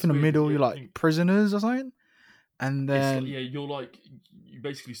start off in the middle, you're like prisoners or something, and then you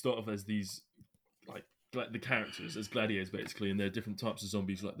basically start off as these like the characters as gladiators basically, and there are different types of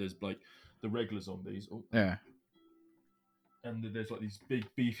zombies. Like there's like the regular zombies, yeah, and then there's like these big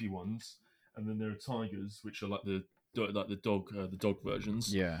beefy ones, and then there are tigers, which are like the dog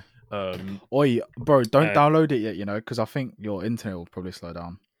versions. Yeah. Um, Oi, bro, don't download it yet, you know, because I think your internet will probably slow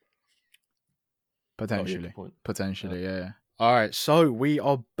down. Potentially. Potentially, yeah. All right, so we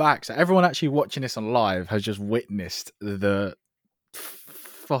are back. So everyone actually watching this on live has just witnessed the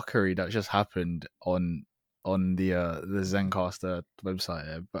fuckery that just happened on the Zencastr website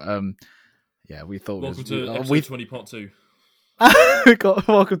there. But yeah, we thought welcome to episode 20 part 2.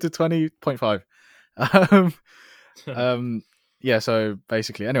 Welcome to 20.5. Yeah, so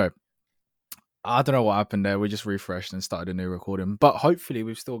basically, anyway, I don't know what happened there. We just refreshed and started a new recording, but hopefully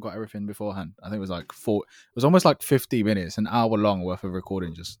we've still got everything beforehand. I think it was like it was almost like 50 minutes, an hour long worth of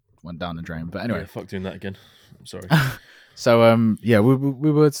recording just went down the drain. But anyway, yeah, fuck doing that again. I'm sorry. So yeah,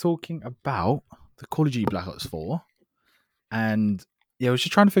 we were talking about the Call of Duty Black Ops 4, and yeah, I was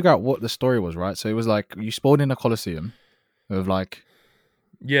just trying to figure out what the story was, right? So it was like you spawned in a Coliseum with like.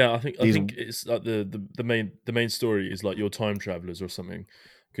 Yeah, I think it's like the main story is like you're time travelers or something,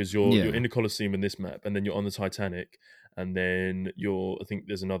 because you're in the Colosseum in this map, and then you're on the Titanic, and then I think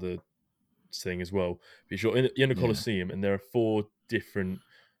there's another thing as well. Because you're in the Colosseum, and there are 4 different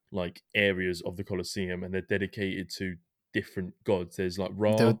like areas of the Colosseum, and they're dedicated to different gods. There's like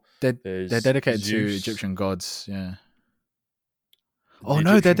Ra. They're dedicated Zeus, to Egyptian gods. Yeah. Oh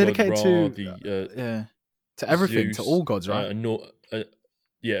no, they're dedicated Ra, to everything, Zeus, to all gods, right? an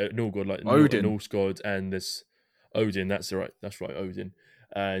all god, like Odin, a Norse god, and there's Odin. That's right, Odin,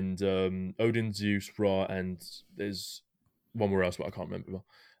 and Odin, Zeus, Ra, and there's one more else, but I can't remember.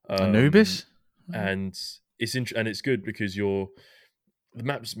 Anubis, and it's good because the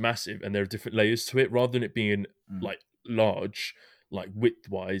map's massive, and there are different layers to it. Rather than it being like large, like width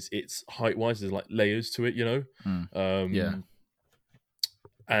wise, it's height wise. There's like layers to it, you know. Yeah.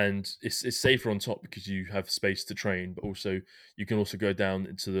 And it's safer on top because you have space to train, but also you can also go down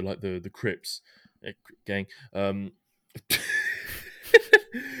into the crypts, gang. Gang. And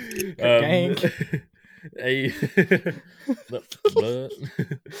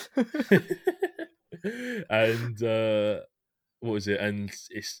what was it? And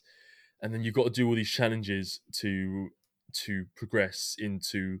then you've got to do all these challenges to progress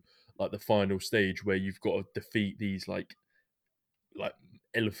into like the final stage where you've got to defeat these like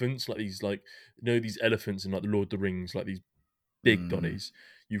elephants, like these these elephants in like the Lord of the Rings, like these big donnies.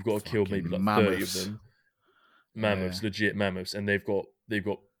 You've got to kill maybe like mammoths. 30 of them. Mammoths, legit mammoths, and they've got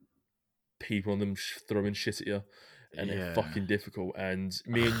people on them throwing shit at you, and they're fucking difficult. And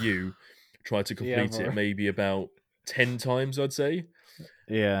me and you tried to complete it maybe about 10 times, I'd say.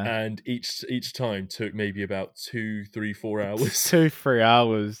 Yeah. And each time took maybe about 2, 3, 4 hours. 2-3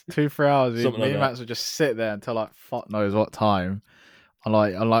 hours. 2-3 hours. Something me like and that. Max would just sit there until like fuck knows what time. I'm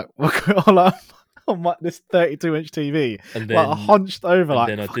like on this 32-inch TV, and then like hunched over, and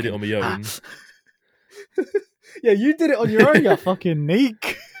then I did it on my own. Yeah, you did it on your own, you fucking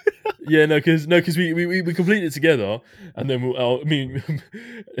neek. Yeah, no, because we completed it together, and then I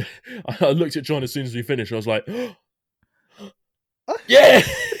looked at John as soon as we finished. I was like, yeah,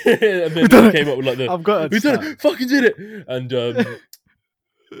 and then he came up with like we done it, fucking did it, and and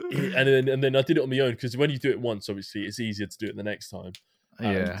then I did it on my own because when you do it once, obviously it's easier to do it the next time.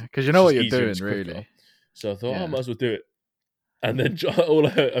 Yeah, because you know what you're doing, really. So I thought, I might as well do it. And then I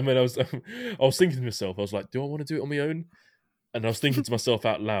was thinking to myself, I was like, do I want to do it on my own? And I was thinking to myself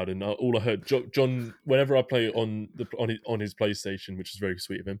out loud, and all I heard, John, whenever I play on his PlayStation, which is very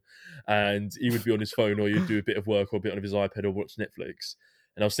sweet of him, and he would be on his phone, or he'd do a bit of work, or a bit on his iPad, or watch Netflix.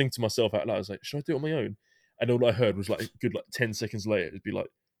 And I was thinking to myself out loud, I was like, should I do it on my own? And all I heard was like, 10 seconds later, it'd be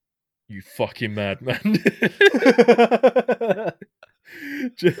like, you fucking madman.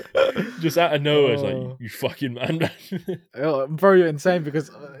 just out of nowhere, it's like, you fucking madman. Bro, you're insane, because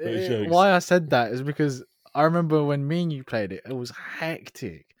why I said that is because I remember when me and you played it, it was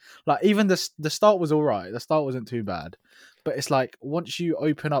hectic. Like, even the start was all right. The start wasn't too bad. But it's like, once you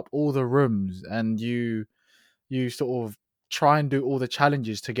open up all the rooms and you sort of try and do all the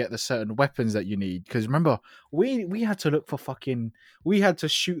challenges to get the certain weapons that you need. Because remember, we had to look for we had to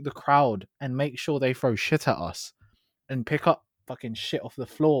shoot the crowd and make sure they throw shit at us and pick up fucking shit off the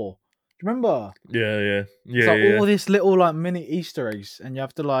floor. Remember? Yeah. It's like all this little like mini Easter eggs, and you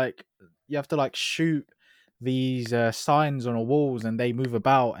have to like shoot these signs on the walls, and they move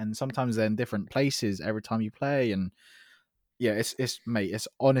about, and sometimes they're in different places every time you play. And yeah, it's mate, it's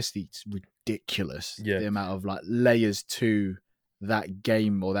honestly it's ridiculous the amount of like layers to that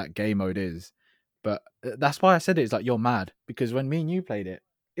game or that game mode is. But that's why I said it's like you're mad, because when me and you played it,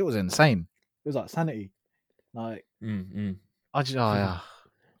 it was insane. It was like sanity. Like I just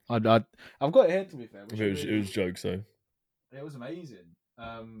I've got it here, to be fair. It was jokes though. It was amazing.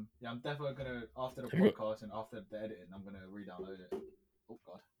 I'm definitely gonna, after the podcast and after the editing, I'm gonna re-download it. Oh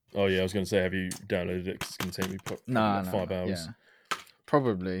god. Oh yeah, I was gonna say, have you downloaded it? 'Cause it's gonna take me like 5 hours. Yeah.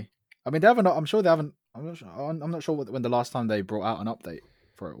 Probably. I mean, they haven't. I'm sure they haven't. I'm not sure when the last time they brought out an update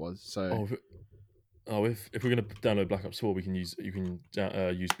for it was. So. If we're gonna download Black Ops 4, you can use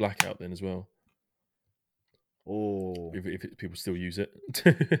Blackout then as well. Oh. If people still use it.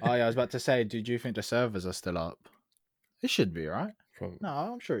 Oh yeah, I was about to say, do you think the servers are still up? It should be, right? Probably. No,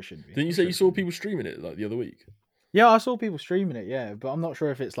 I'm sure it should be. Didn't you say you saw people streaming it like the other week? Yeah, I saw people streaming it. Yeah, but I'm not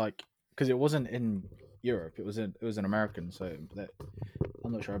sure if it's like, because it wasn't in Europe. It was an American, so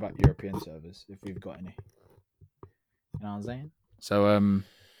I'm not sure about European servers if we've got any. You know what I'm saying? So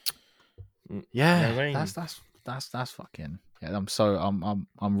yeah, that's fucking yeah.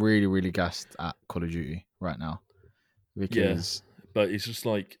 I'm really really gassed at Call of Duty right now, because but it's just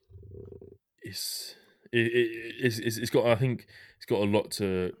like it's got, I think it's got a lot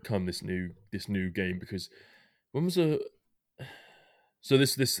to come, this new game, because when was the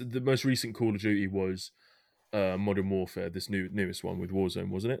most recent Call of Duty was Modern Warfare, this newest one with Warzone,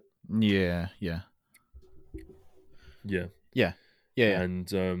 wasn't it? Yeah.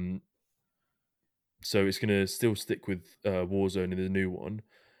 And so it's gonna still stick with Warzone in the new one,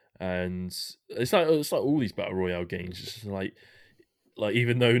 and it's like all these battle royale games. It's just like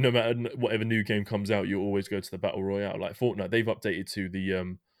even though no matter whatever new game comes out, you always go to the battle royale. Like Fortnite, they've updated to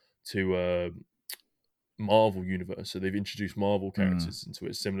the Marvel universe, so they've introduced Marvel characters into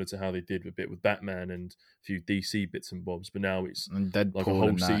it, similar to how they did a bit with Batman and a few DC bits and bobs. But now it's like a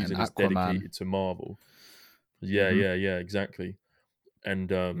whole season is dedicated to Marvel. Yeah, exactly.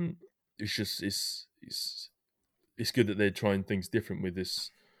 And it's just it's good that they're trying things different with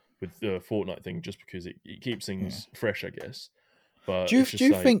this, with the Fortnite thing, just because it keeps things fresh, I guess. But do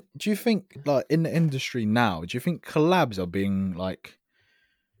you think like in the industry now, do you think collabs are being like,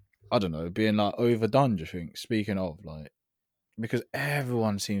 I don't know, being like overdone? Do you think? Speaking of, like, because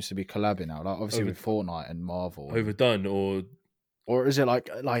everyone seems to be collabing now, like obviously with Fortnite and Marvel. Overdone, or is it like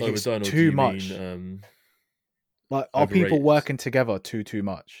overdone, it's too much? Like, are people working together too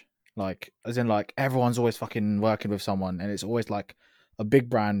much? Like, as in, like, everyone's always fucking working with someone, and it's always like a big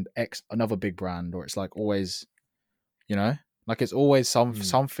brand x another big brand, or it's like always, you know, like it's always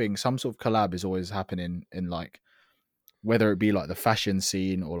something, some sort of collab is always happening in, like, whether it be like the fashion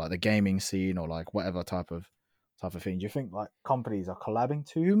scene or like the gaming scene or like whatever type of thing. Do you think like companies are collabing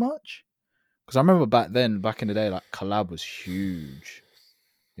too much? Because I remember back in the day, like collab was huge.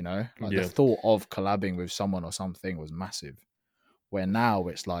 You know, like the thought of collabing with someone or something was massive. Where now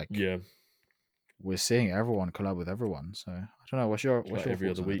it's like, we're seeing everyone collab with everyone. So I don't know. What's your every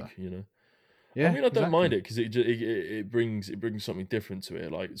other week? You know. Yeah, I mean, I don't mind it because it brings something different to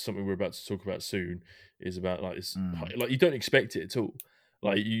it. Like something we're about to talk about soon is about like this. Like you don't expect it at all.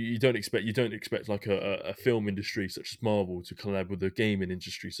 Like you don't expect like a film industry such as Marvel to collab with a gaming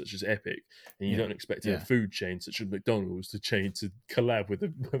industry such as Epic, and you don't expect a food chain such as McDonald's to collab with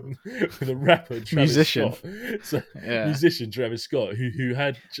a rapper, Travis musician Scott. Musician Travis Scott, who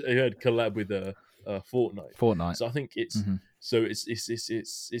had collab with Fortnite. So I think it's so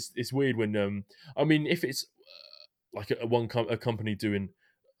it's weird when I mean, if it's like a company doing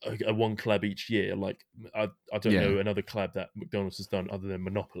a one collab each year, like I don't know another collab that McDonald's has done other than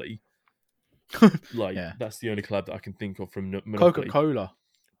Monopoly. Like that's the only collab that I can think of from Monopoly. Coca-Cola,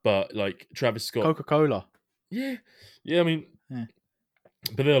 but like Travis Scott, Coca-Cola. Yeah. I mean,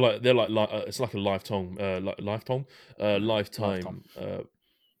 but they're like it's like a lifetime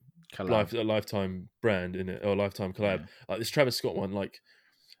lifetime brand in it, or lifetime collab. Like this Travis Scott one, like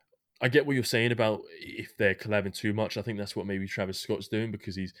I get what you're saying about if they're collabing too much. I think that's what maybe Travis Scott's doing,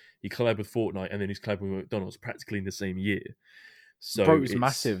 because he collabed with Fortnite and then he's collabing with McDonald's practically in the same year. So bro, it's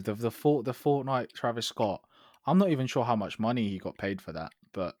massive. The Fortnite Travis Scott. I'm not even sure how much money he got paid for that,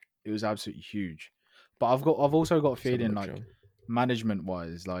 but it was absolutely huge. But I've also got a feeling like management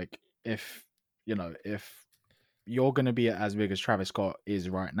wise, like if you you're going to be as big as Travis Scott is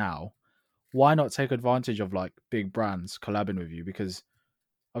right now, why not take advantage of like big brands collabing with you? Because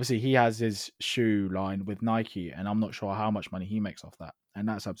obviously he has his shoe line with Nike, and I'm not sure how much money he makes off that, and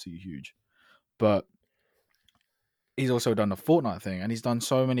that's absolutely huge. But he's also done the Fortnite thing, and he's done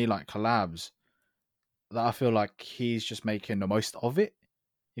so many like collabs that I feel like he's just making the most of it,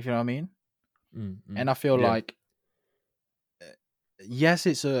 if you know what I mean. And I feel like, yes,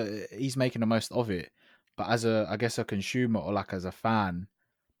 he's making the most of it, but as I guess a consumer or like as a fan,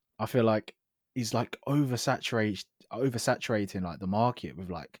 I feel like he's like oversaturating like the market with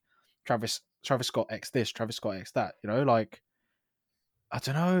like Travis Scott X this, Travis Scott X that, you know, like I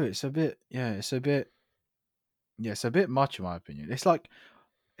don't know, it's a bit much in my opinion. It's like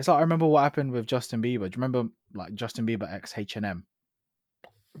I remember what happened with Justin Bieber. Do you remember like Justin Bieber X H&M?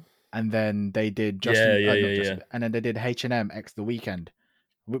 And then they did and then they did H&M X The Weeknd.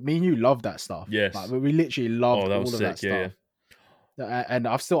 Me and you love that stuff. Yes, like we literally loved all of sick. that stuff. And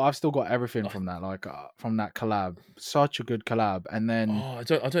I've still got everything from that, like from that collab. Such a good collab. And then I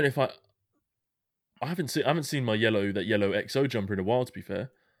don't know if I haven't seen my yellow XO jumper in a while. To be fair,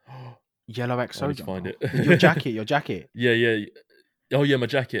 yellow XO jumper. Find it. Your jacket. Yeah. Oh yeah, my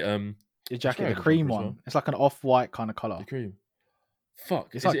jacket. Your jacket, the cream one. Well. It's like an off-white kind of color. The cream. Fuck,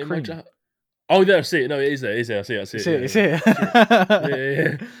 it's like it cream. Oh, there, I see it. No, it is there. I see it. It's here.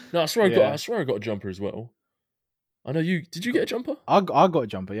 Yeah. No, I swear I got a jumper as well. I know you. Did you get a jumper? I got a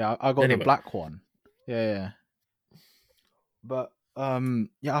jumper. Yeah, I got the black one. Yeah. But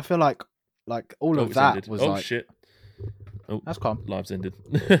yeah, I feel like all of that ended. was like shit. Oh, that's calm. Lives ended.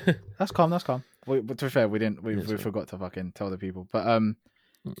 That's calm. But to be fair, we forgot to fucking tell the people. But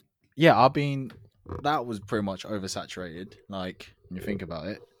yeah, that was pretty much oversaturated. Like when you think about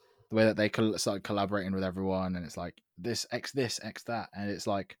it, the way that they started collaborating with everyone, and it's like this X that, and it's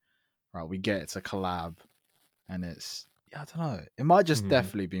like, right, we get it's a collab, and it's I don't know. It might just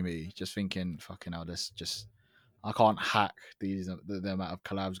definitely be me just thinking, fucking hell, this just I can't hack the amount of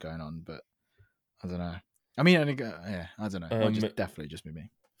collabs going on, but I don't know. I mean, I don't know. It might definitely just be me.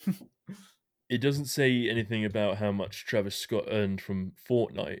 It doesn't say anything about how much Travis Scott earned from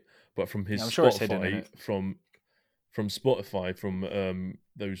Fortnite, but from his Spotify, from Spotify, from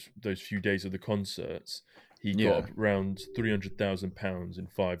those few days of the concerts, he got around £300,000 in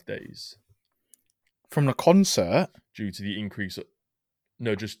 5 days. From the concert, due to the increase.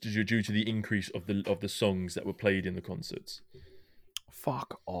 No, just due to the increase of the songs that were played in the concerts.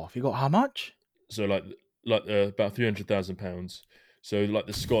 Fuck off! You got how much? So like about £300,000. So like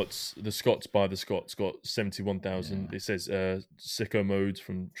the Scots by the Scots got 71,000. Yeah. It says Sicko Mode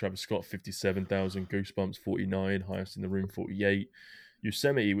from Travis Scott 57,000. Goosebumps 49. Highest in the Room 48.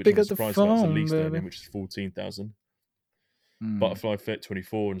 Yosemite, which I'm surprised about, is the least earning, which is 14,000. Butterfly Effect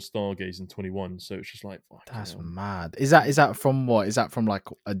 24 and Stargazing 21. So it's just like that's mad. Is that from what? Is that from like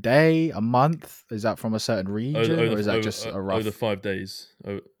a day, a month? Is that from a certain region, or is that just a rough? Over 5 days.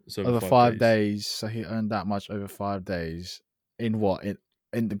 Over 5 days. So he earned that much over 5 days. In what? In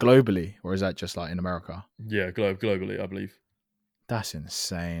globally, or is that just like in America? Yeah, globally, I believe. That's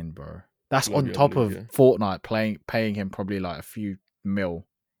insane, bro. That's globally, on top of Fortnite paying him probably like a few mil.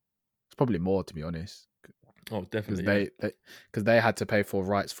 It's probably more, to be honest. Oh, definitely. Because they had to pay for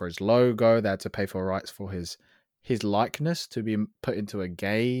rights for his logo. They had to pay for rights for his likeness to be put into a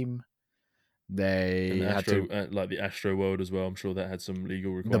game. They had to like the Astro World as well. I'm sure that had some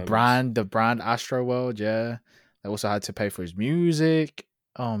legal requirements. The brand Astro World, yeah. They also had to pay for his music.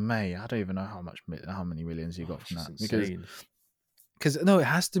 Oh mate, I don't even know how many millions he got from that. Because no, it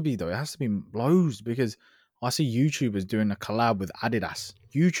has to be though. It has to be loads, because I see YouTubers doing a collab with Adidas.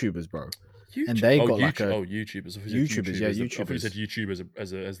 YouTubers, bro. And they got YouTubers. YouTubers. I thought you said YouTubers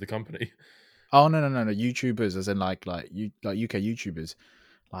as the company. Oh no, YouTubers as in like UK YouTubers.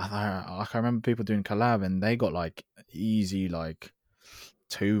 Like I remember people doing collab, and they got like easy like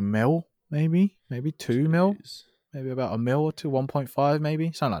 2 mil, maybe 2 mil, maybe about a mil or 2, 1.5,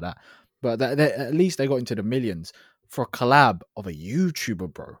 maybe something like that. But at least they got into the millions for a collab of a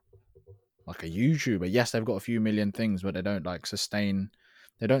YouTuber, bro. Like a YouTuber. Yes, they've got a few million things, but they don't like sustain.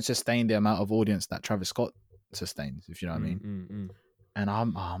 They don't sustain the amount of audience that Travis Scott sustains, if you know what I mean. And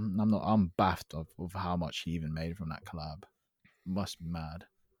I'm baffed of how much he even made from that collab. Must be mad.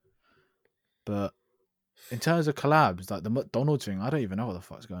 But in terms of collabs, like the McDonald's thing, I don't even know what the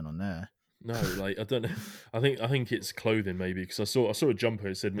fuck's going on there. No, like I don't know. I think it's clothing maybe, because I saw a jumper.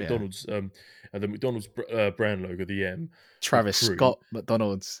 It said McDonald's, and the McDonald's brand logo, the M. Travis Scott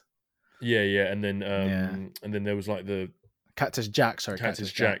McDonald's. Yeah, and then and then there was like the Cactus Jack,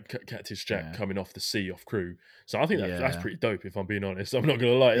 Cactus Jack Yeah. coming off the sea off crew. So I think that's Yeah. pretty dope. If I'm being honest, I'm not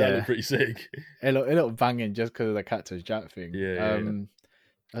gonna lie, that Yeah. looked pretty sick. It looked banging just because of the Cactus Jack thing. Yeah.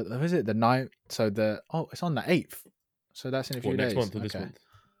 Was it the 9th? So it's on the 8th. So that's in a few What, days. next month or this month?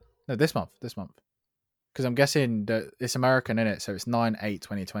 No, this month. Because I'm guessing that it's American, in it, so it's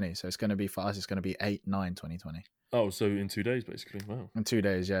 9/8/2020. So it's going to be, for us, it's going to be 8/9/2020. Oh, so in 2 days, basically. Wow. In 2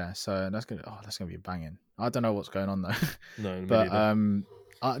 days, yeah. So that's gonna be banging. I don't know what's going on though. No,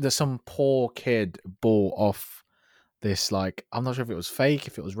 but there's some poor kid bought off this, like, I'm not sure if it was fake,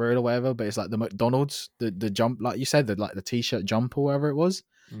 if it was real or whatever, but it's like the McDonald's, the jump, like you said, the t-shirt jump or whatever it was,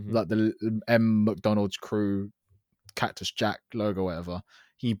 like the M McDonald's crew Cactus Jack logo, whatever.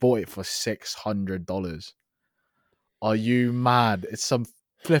 He bought it for $600. Are you mad? It's some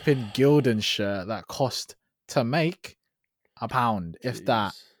flipping Gildan shirt that cost to make £1, if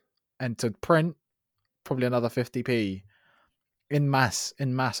that, and to print probably another 50p in mass.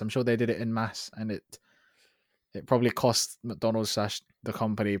 I'm sure they did it in mass, and it probably cost McDonald's / the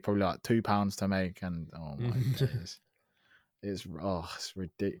company probably like £2 to make. And oh my days, it's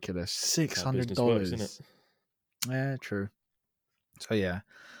ridiculous. $600. Yeah, true. So yeah,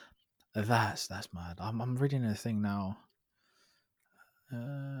 that's mad. I'm reading a thing now.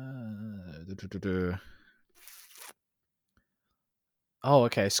 Oh,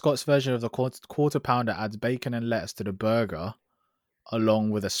 okay. Scott's version of the quarter pounder adds bacon and lettuce to the burger, along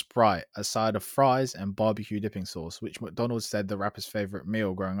with a Sprite, a side of fries, and barbecue dipping sauce, which McDonald's said the rapper's favorite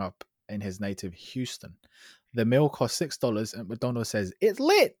meal growing up in his native Houston. The meal cost $6, and McDonald's says it's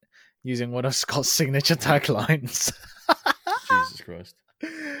lit, using one of Scott's signature taglines. Jesus Christ.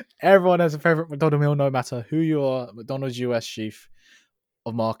 Everyone has a favorite McDonald's meal, no matter who you are. McDonald's US chief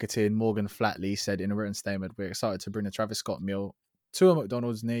of marketing Morgan Flatley said in a written statement, "We're excited to bring the Travis Scott meal to a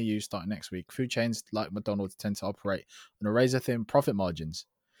McDonald's near you starting next week. Food chains like McDonald's tend to operate on a razor-thin profit margins.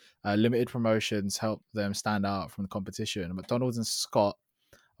 Limited promotions help them stand out from the competition. McDonald's and Scott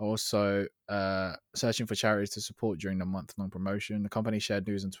are also searching for charities to support during the month-long promotion. The company shared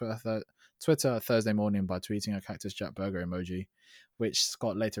news on Twitter Thursday morning by tweeting a Cactus Jack burger emoji, which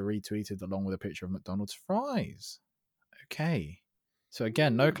Scott later retweeted along with a picture of McDonald's fries." Okay. So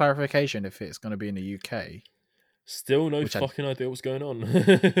again, no clarification if it's going to be in the UK. Still no fucking idea what's going on.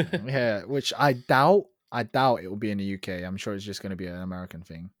 Yeah, which I doubt. I doubt it will be in the UK. I'm sure it's just going to be an American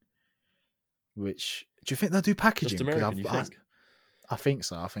thing. Which, do you think they'll do packaging? Just American, you think? I think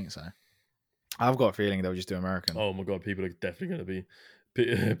so. I've got a feeling they'll just do American. Oh my god, people are definitely going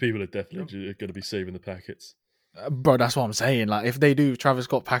to be saving the packets. Bro, that's what I'm saying. Like, if they do Travis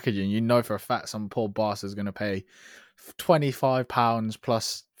Scott packaging, you know for a fact some poor bastard's going to pay £25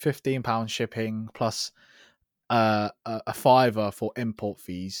 plus £15 shipping plus a $5 for import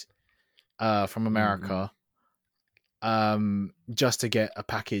fees from America, just to get a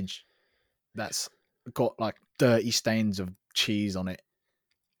package that's got like dirty stains of cheese on it,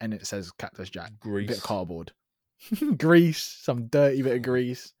 and it says Cactus Jack, grease, a bit of cardboard, grease, some dirty bit of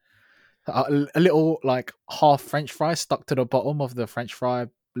grease, a little like half French fry stuck to the bottom of the French fry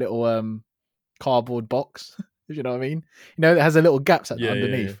little cardboard box. You know what I mean? You know, it has a little gaps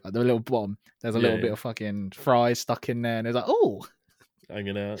underneath at the little bottom. There's a little bit of fucking fry stuck in there, and it's like, oh,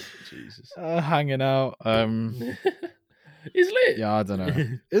 hanging out. Jesus, hanging out. It's lit. Yeah, I don't know.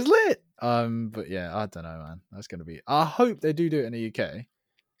 It's lit. But yeah, I don't know, man. That's gonna be. I hope they do it in the UK,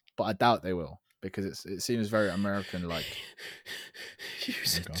 but I doubt they will because it seems very American like. You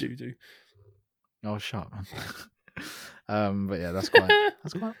said doo-doo. Oh, shut up, man. But yeah, that's quite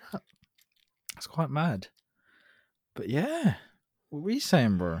mad. But yeah, what were you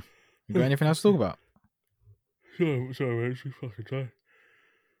saying, bro? You got anything else to talk about? Sorry, man. He's fucking tired.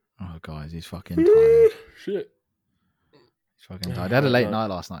 Oh, guys, he's fucking tired. Shit. He's fucking tired. They had a late night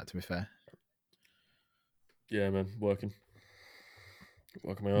last night, to be fair. Yeah, man. Working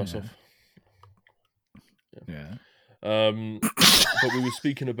my ass off. Yeah. But we were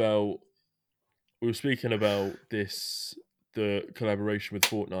speaking about this, the collaboration with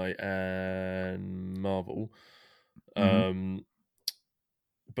Fortnite and Marvel.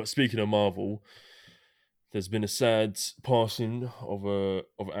 But speaking of Marvel, there's been a sad passing of an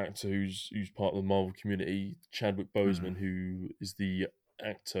actor who's part of the Marvel community, Chadwick Boseman, who is the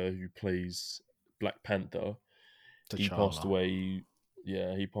actor who plays Black Panther. T'Challa. He passed away.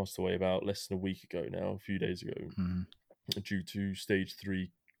 Yeah, he passed away about less than a week ago now, a few days ago, due to stage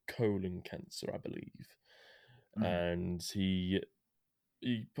 3 colon cancer, I believe. And he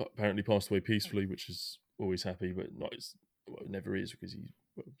apparently passed away peacefully, which is always happy, but it never is because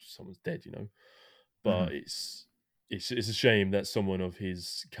someone's dead, you know. But it's a shame that someone of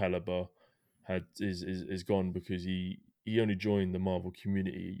his caliber is gone, because he he only joined the Marvel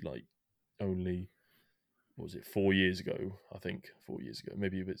community like only, what was it, 4 years ago? I think 4 years ago,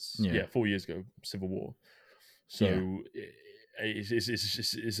 maybe if it's Yeah. 4 years ago, Civil War. Yeah. So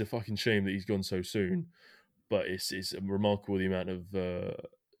it's a fucking shame that he's gone so soon. But it's remarkable the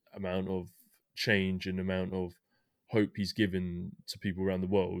amount of change and amount of hope he's given to people around the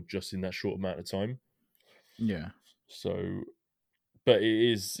world just in that short amount of time. Yeah. So, but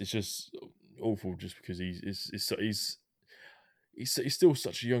it's just awful just because he's still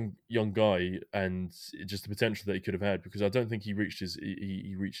such a young guy, and just the potential that he could have had, because I don't think he reached his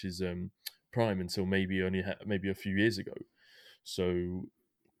prime until maybe maybe a few years ago. So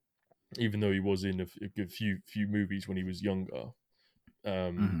even though he was in a good few movies when he was younger,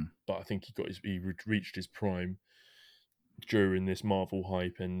 but I think he reached his prime during this Marvel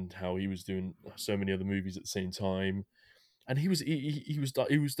hype and how he was doing so many other movies at the same time. And he was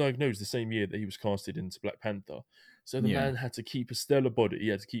diagnosed the same year that he was casted into Black Panther. So the Yeah. man had to keep a stellar body. He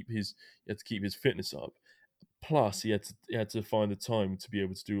had to keep his fitness up. Plus, he had to find the time to be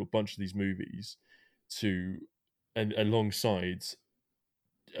able to do a bunch of these movies, and alongside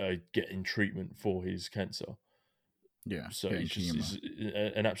getting treatment for his cancer. Yeah. So Getting he's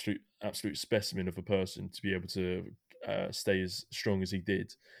chemo. an absolute specimen of a person to be able to stay as strong as he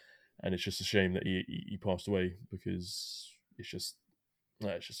did. And it's just a shame that he passed away, because it's just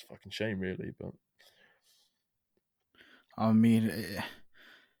a fucking shame, really. But I mean,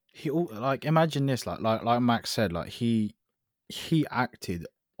 like, imagine this, like Max said, like he acted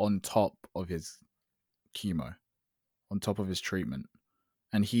on top of his chemo, on top of his treatment,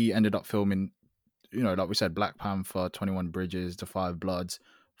 and he ended up filming, like we said, Black Panther, 21 Bridges, The Five Bloods,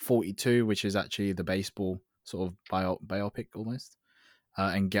 42, which is actually the baseball sort of biopic almost,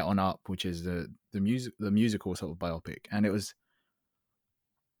 and Get On Up, which is the musical sort of biopic. And it was,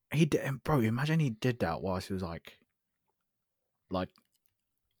 he did, bro, imagine he did that whilst he was like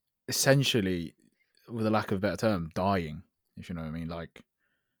essentially, with a lack of a better term, dying, if you know what I mean. Like,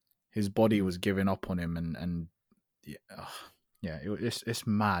 his body was giving up on him, and it's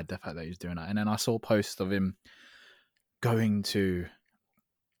mad, the fact that he's doing that. And then I saw posts of him going to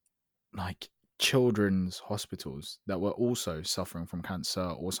like children's hospitals that were also suffering from cancer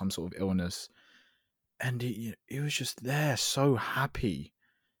or some sort of illness, and he was just there, so happy,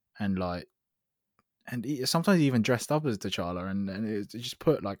 and like, and sometimes he even dressed up as T'Challa, and it just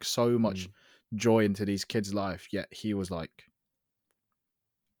put like so much joy into these kids' life. Yet he was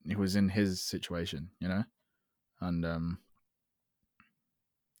in his situation, and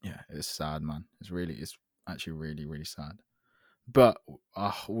it's sad, man. It's actually really, really sad. But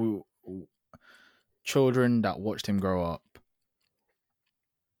children that watched him grow up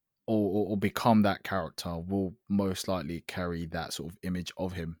or become that character will most likely carry that sort of image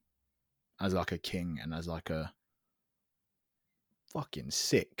of him as like a king and as like a fucking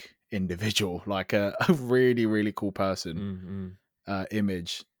sick individual, like a really, really cool person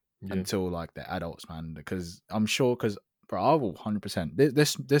image until like they're adults, man. Because I'm sure, bro, I will 100%.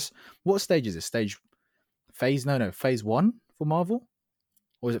 This what stage is this? Phase 1 for Marvel,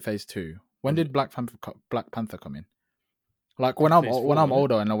 or is it phase 2? When did Black Panther come in? Like when I'm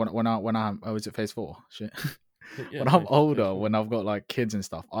older, and is it phase 4? Shit. When I'm older, when I've got like kids and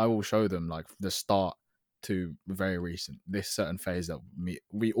stuff, I will show them like the start to very recent, this certain phase that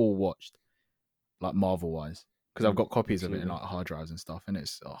we all watched, like Marvel wise, because I've got copies of it in like hard drives and stuff, and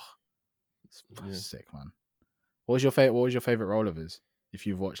it's sick, man. What was your favorite role of his, if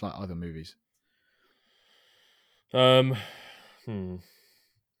you've watched like other movies? No,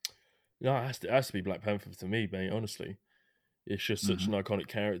 it has to be Black Panther to me, mate. Honestly, it's just such an iconic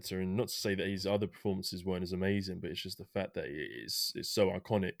character, and not to say that his other performances weren't as amazing, but it's just the fact that it's so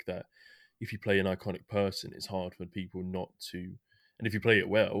iconic that if you play an iconic person, it's hard for people not to. And if you play it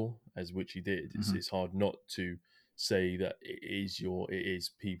well, as which he did, it's hard not to say that it is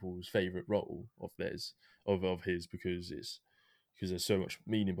people's favorite role of his, because there's so much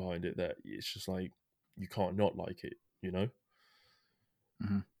meaning behind it that it's just like you can't not like it,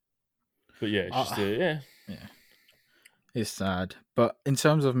 But yeah, it's just yeah. It's sad, but in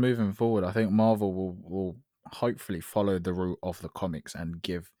terms of moving forward, I think Marvel will hopefully follow the route of the comics and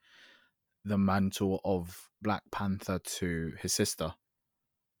give the mantle of Black Panther to his sister.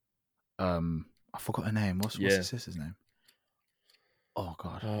 I forgot her name. What's his sister's name? Oh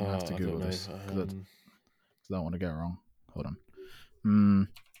God, I'm gonna have to Google this because I don't want to get it wrong. Hold on.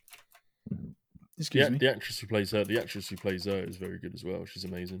 Excuse me. The actress who plays her is very good as well. She's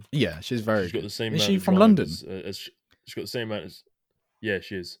amazing. Yeah, she's very. She's got the same. Is she from London? She's got the same amount as. Yeah,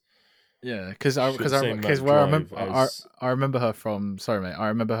 she is. Yeah, because where I remember her from. Sorry, mate. I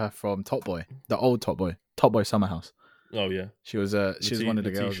remember her from Top Boy, the old Top Boy Summer House. Oh yeah, She was one of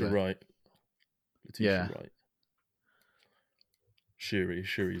the girls Letitia there. Wright. Yeah. Wright.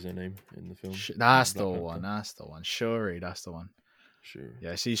 Shuri's her name in the film. That's the Black Panther. one. That's the one. Shuri, that's the one. Shuri.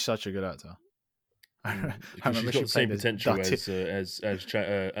 Yeah, she's such a good actor. I Because she's remember got the same played as potential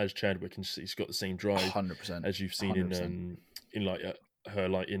Dutty. as Chadwick, and she's got the same drive 100%. as you've seen 100%. in like her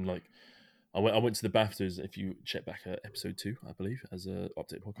like in like. I went to the BAFTAs. If you check back at episode 2, I believe, as a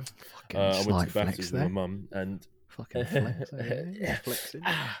update podcast. I went to the BAFTAs with my mum and fucking flex. Yeah, flexing.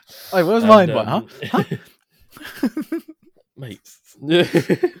 Oh, where's mine, but huh? Mate.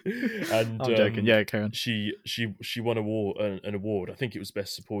 And I'm joking. Yeah, Karen. She won an award. I think it was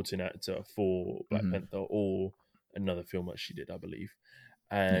best supporting actor for Black Panther or another film that she did, I believe.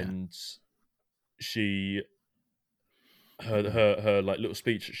 And she her like little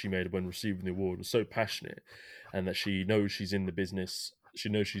speech that she made when receiving the award was so passionate, and that she knows she's in the business. She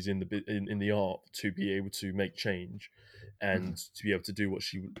knows she's in the art to be able to make change, and to be able to do what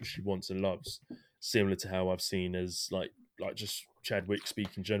she wants and loves. Similar to how I've seen as like just Chadwick speak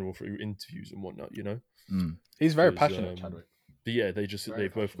in general through interviews and whatnot, you know. He's very passionate, Chadwick. But yeah,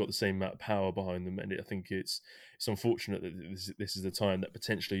 they've both got the same amount of power behind them, and I think it's unfortunate that this is the time that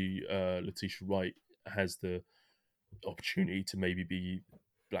potentially Letitia Wright has the opportunity to maybe be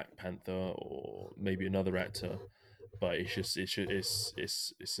Black Panther or maybe another actor. But it's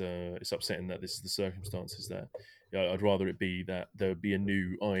upsetting that this is the circumstances there. I'd rather it be that there would be a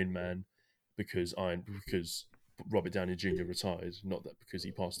new Iron Man because Robert Downey Jr. retired, not that because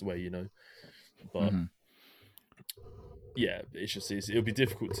he passed away, you know. But yeah, it'll be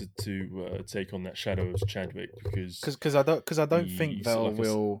difficult to take on that shadow of Chadwick because I don't think they'll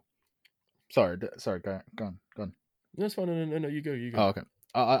will. Sorry, go on. That's fine. No, you go. Oh, okay.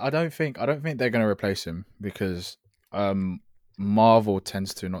 I don't think they're going to replace him because Marvel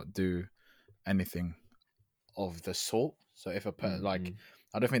tends to not do anything of the sort. So if I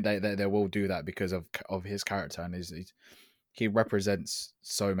don't think they will do that because of his character and he represents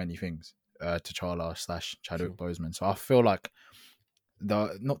so many things. T'Challa / Chadwick Boseman. So I feel like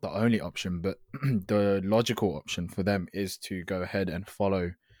not the only option, but the logical option for them is to go ahead and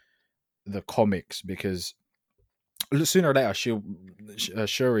follow the comics, because sooner or later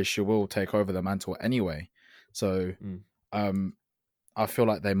she will take over the mantle anyway. So I feel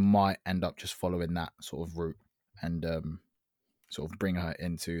like they might end up just following that sort of route and sort of bring her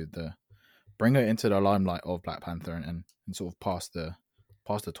into the limelight of Black Panther and sort of pass the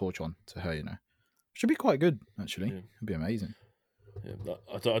torch on to her, you know. Should be quite good, actually. Yeah. It'd be amazing. Yeah,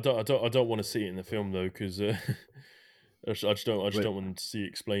 I don't want to see it in the film though, because I just don't want to see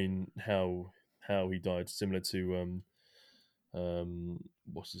explain how he died. Similar to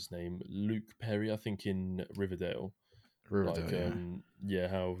what's his name, Luke Perry, I think, in Riverdale. How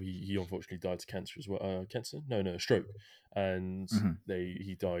he unfortunately died to cancer as well. Stroke, and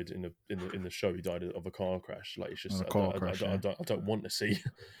he died in the show. He died of a car crash. Like, it's just I don't want to see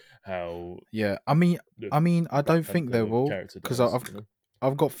how. Yeah, I mean, I don't think they will, because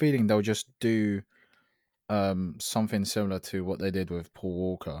I've got a feeling they'll just do something similar to what they did with Paul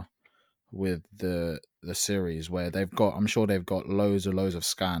Walker with the series, where I'm sure they've got loads of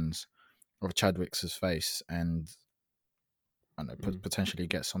scans of Chadwick's face and potentially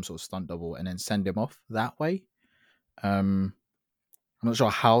get some sort of stunt double and then send him off that way. I'm not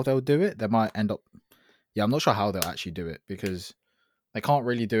sure how they'll do it. They might end up. Yeah, I'm not sure how they'll actually do it, because they can't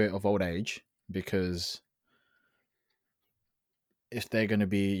really do it of old age, because if they're going to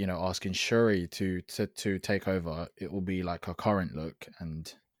be, you know, asking Shuri to take over, it will be like her current look,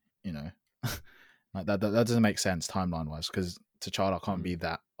 and you know, like that doesn't make sense timeline wise, because T'Challa can't be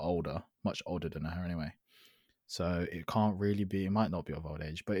that much older than her anyway. So it can't really be. It might not be of old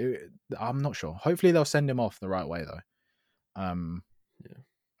age, but I'm not sure. Hopefully they'll send him off the right way though. And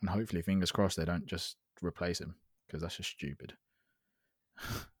hopefully, fingers crossed, they don't just replace him, because that's just stupid,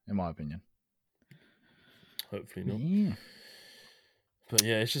 in my opinion. Hopefully not. Yeah. But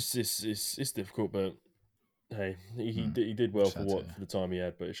yeah, it's just it's difficult. But hey, he did well for the time he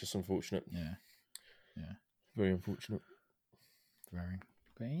had. But it's just unfortunate. Yeah. Very unfortunate. Very.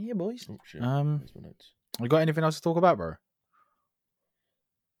 But yeah, boys. Oh, shit. That's my notes. We got anything else to talk about, bro?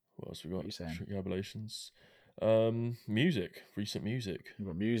 What else we got? Revelations. Music. Recent music. We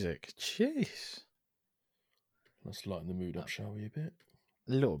got music. Jeez. Let's lighten the mood up, shall we? A bit.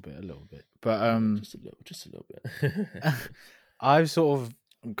 A little bit. But just a little bit. I've sort of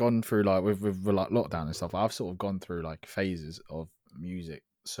gone through, like, with like lockdown and stuff. I've sort of gone through like phases of music.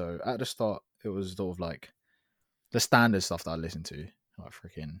 So at the start, it was sort of like the standard stuff that I listened to, like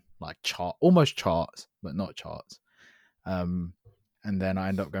freaking like almost charts, but not charts. And and then I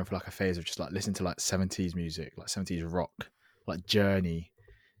end up going for like a phase of just like listening to like 70s music, like 70s rock, like Journey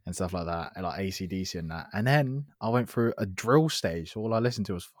and stuff like that, and like AC/DC and that. And then I went through a drill stage. So all I listened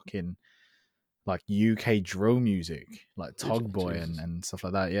to was fucking like UK drill music, like Did you? Tug Boy Jesus. and stuff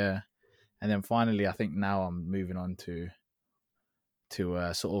like that. Yeah. And then finally, I think now I'm moving on to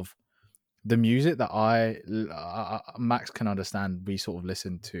sort of the music that Max can understand. We sort of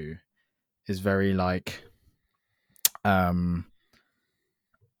listen to is very like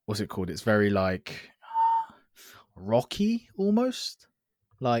what's it called? It's very like rocky almost.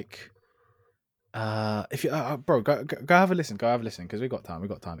 Like if you bro, go have a listen. Go have a listen because we got time. We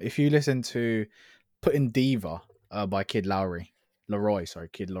got time. If you listen to put in Diva by Kid Leroy,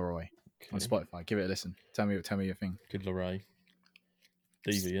 Kid Leroy on Okay. Spotify. Give it a listen. Tell me your thing. Kid Laroi.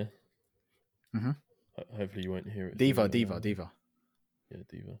 Diva, yeah. Mhm. Hopefully you won't hear it. Diva. Yeah,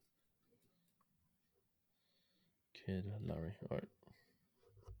 Diva. Kid Larry. All right.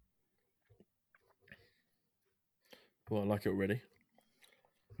 Well, I like it already.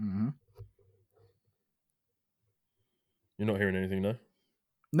 Mm-hmm. You're not hearing anything, no?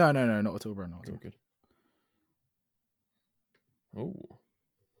 No, not at all, bro. Not at all. Good. Oh.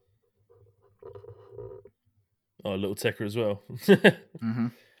 Oh, a little Tekka as well. Mm-hmm.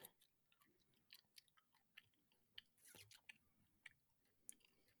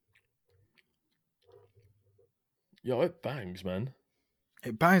 Yo, it bangs, man.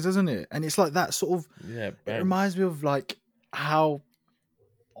 It bangs, doesn't it? And it's like that sort of. Yeah, it It bangs. reminds me of like how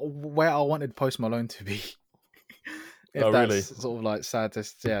where I wanted Post Malone to be. If Oh, that's really? sort of like sad to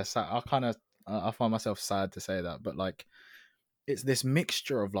sad. I find myself sad to say that, but like it's this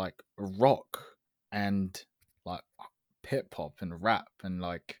mixture of like rock and like hip hop and rap and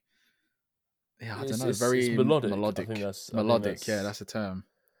like I don't know, It's very melodic. melodic. I think that's Yeah, that's a term.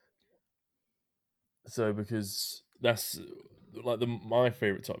 so because that's like my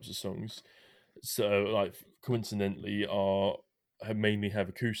favorite types of songs. So like coincidentally have mainly have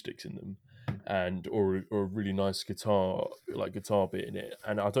acoustics in them, and or a really nice guitar bit in it.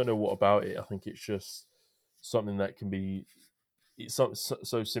 And I don't know what about it. I think it's just something that can be it's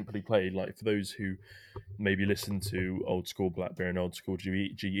so simply played. Like for those who maybe listen to old school Blackberry and old school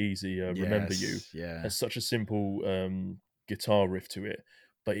G-Eazy, Remember You. Yes, yeah, Has such a simple guitar riff to it,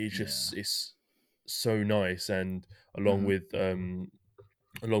 but it's so nice. And along Mhm.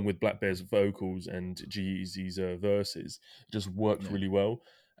 with Black Bear's vocals and G-Eazy's verses, it just works Yeah, really well.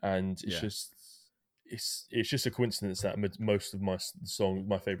 And it's yeah. just it's just a coincidence that most of my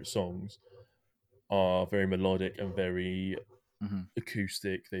favorite songs, are very melodic and very Mm-hmm.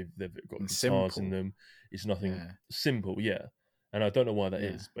 acoustic. They've got And guitars in simple. them. It's nothing Yeah, simple, yeah. And I don't know why that yeah.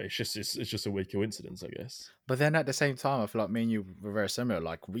 is, but it's just a weird coincidence, I guess. But then at the same time, I feel like me and you were very similar.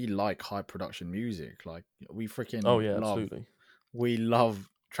 Like we like high production music. Like we Oh freaking yeah, love. absolutely. We love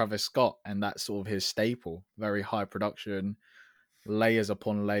Travis Scott, and that's sort of his staple. Very high production, layers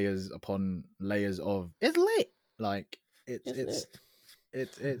upon layers of it's lit. Like Isn't it?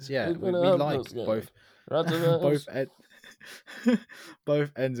 it's yeah. We're We gonna have like this game. both Right to the both house.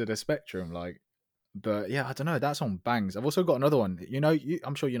 both ends of the spectrum. Like, but yeah, I don't know. That song bangs. I've also got another one.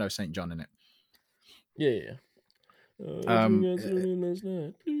 I'm sure you know Saint John in it. Yeah. Um, Last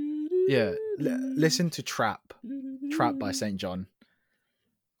night. yeah. Listen to Trap by Saint John.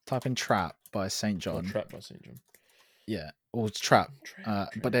 Type in Trap by Saint Oh, John. Trap by Saint John. Yeah, or it's Trap. Trap.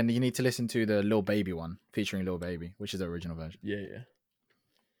 But then you need to listen to the Lil Baby one featuring Lil Baby, which is the original version. Yeah.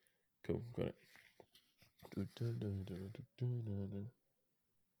 Cool, got it.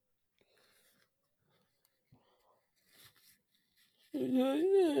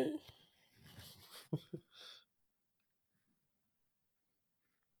 Yeah.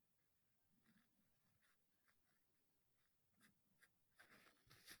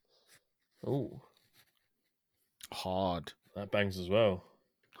 Oh, Hard, that bangs as well.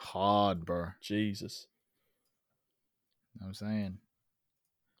 bro. Jesus. You know what I'm saying.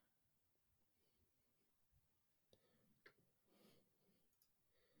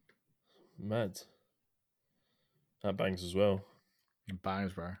 Mad. That bangs as well. It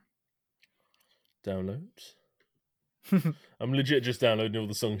bangs, bro. Downloads. I'm legit just downloading all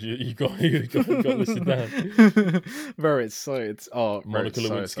the songs you got listed down. Bro, it's Monica so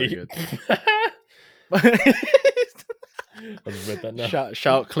Lewinsky. good. I just read that now.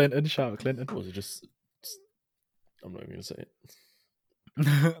 Shout Clinton. Or was it just? I'm not even gonna say it.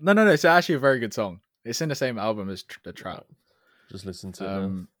 No. It's actually a very good song. It's in the same album as the Trap. Right. Just listen to it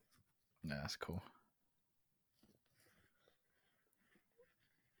now. Yeah, that's cool.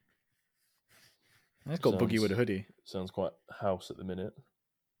 It's got Boogie with a Hoodie. Sounds quite house at the minute.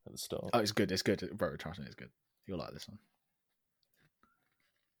 At the start. Oh, it's good. Bro, trust me, it's good. You'll like this one.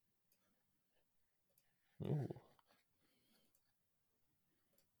 Ooh.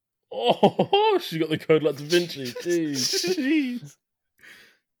 Oh, she got the code like Da Vinci. Jeez. Jeez.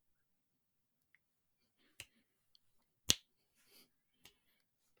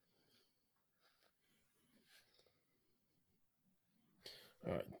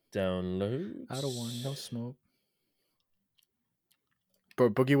 All right, download. I don't want no smoke.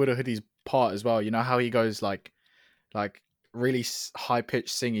 Bro, Boogie with a Hoodie's part as well. You know how he goes like really high pitched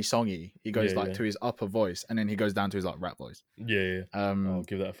singy songy. He goes Yeah, yeah. to his upper voice, and then he goes down to his like rap voice. Yeah. I'll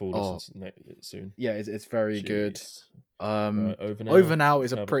give that a full listen soon. Yeah, it's very good. Right, Over Now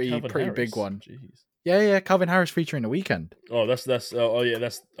is a Calvin pretty Harris. big one. Jeez. Yeah, Calvin Harris featuring The Weeknd. Oh, that's that's the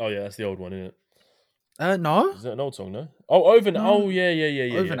old one, isn't it? No. Is that an old song? No. Oh, Over Now. No. Oh,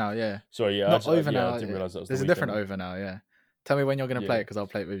 yeah. Over Now, yeah. Sorry, yeah. Not Over Now. I didn't realize that was. There's a different Over Now, yeah. Tell me when you're gonna play it because I'll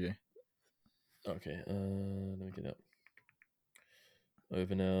play it with you. Okay. Let me get up.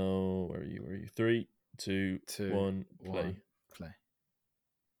 Over Now. Where are you? 3, 2, 1, play. Play.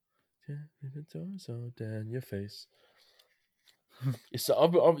 So down your face. It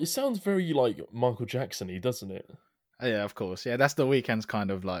sounds very like Michael Jackson-y, doesn't it? Oh, yeah, of course. Yeah, that's The Weeknd's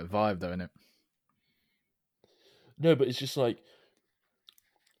kind of like vibe, though, isn't it? No, but it's just like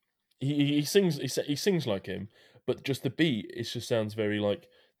he sings like him, but just the beat it just sounds very like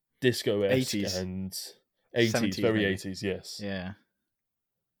disco-esque 80s. and 80s, very maybe. 80s, yes. Yeah.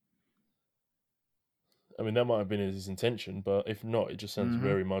 I mean, that might have been his intention, but if not, it just sounds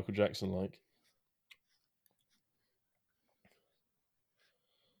very Michael Jackson-like.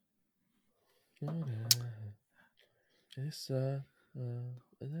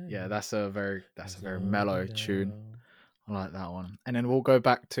 Yeah, that's a very mellow tune. I like that one. And then we'll go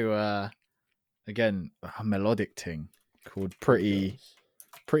back to again a melodic thing called Pretty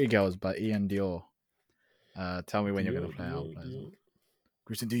Girls by Ian Dior. Tell me when you're gonna play it. I'll play as well.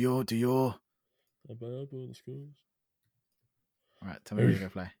 Christian Dior. Alright, tell me when you're gonna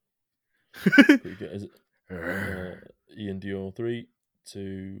play. Pretty good. Is it? Ian Dior. 3,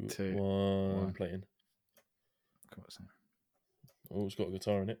 2, 1, playing. Oh, it's got a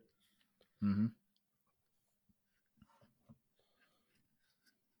guitar in it. Mm-hmm.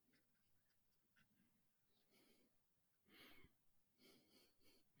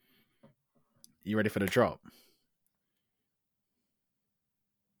 You ready for the drop?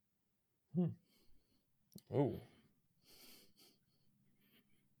 Oh.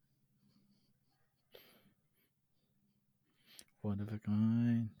 One of a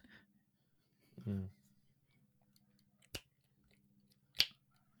kind.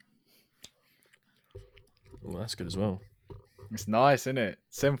 Well, that's good as well. It's nice, isn't it?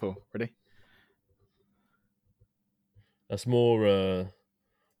 Simple. Ready? That's more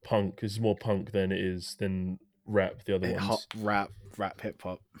punk. It's more punk than it is than rap. The other ones. Rap, hip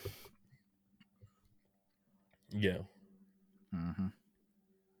hop. Yeah. Mm-hmm.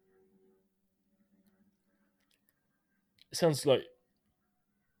 It sounds like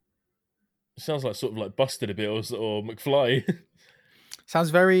sort of like Busted a bit or McFly. Sounds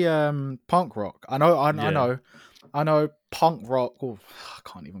very punk rock. I know punk rock. Oh, I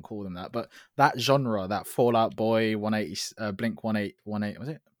can't even call them that, but that genre, that Fall Out Boy, 180, Blink 188, was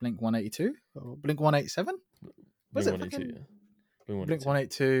it Blink 182, Blink 187? Was it Blink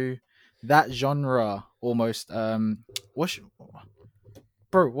 182? That genre almost. What's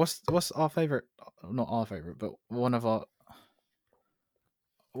our favorite? Not our favorite, but one of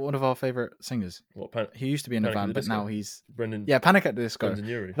our favorite singers. He used to be in a band, but now he's Brendan. Yeah, Panic at the Disco. Brendan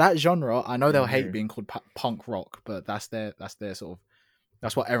Urie. That genre, I know they'll hate being called punk rock, but that's their sort of.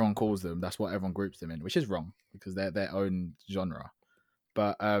 That's what everyone calls them. That's what everyone groups them in, which is wrong because they're their own genre.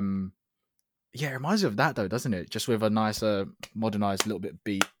 But yeah, it reminds me of that though, doesn't it? Just with a nicer, modernized little bit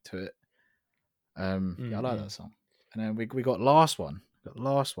beat to it. Yeah, I like that song. And then we got last one. You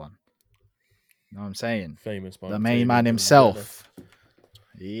know what I'm saying? Famous by the main man himself.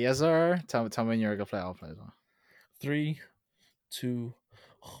 Yes, sir. Tell me when you're gonna play. I'll play as well. 3, 2,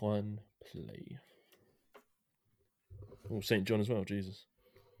 1, play. Oh, St. John as well. Jesus.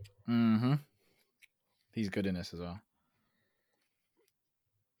 Mm-hmm. He's good in this as well.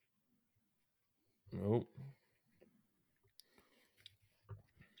 Oh.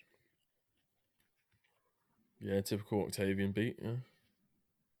 Yeah, typical Octavian beat. Yeah.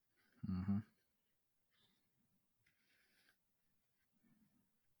 Mm-hmm.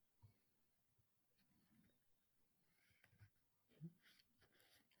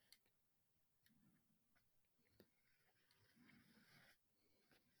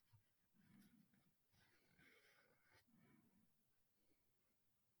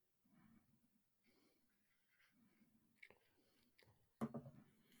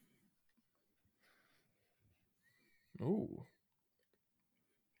 Oh.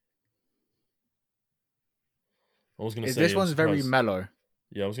 I was going to say This I'm one's very surprised. mellow.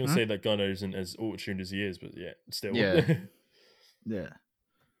 Yeah, I was going to say that Gunner isn't as auto-tuned as he is, but yeah, still. Yeah. Yeah.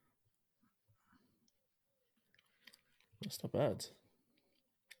 That's not bad.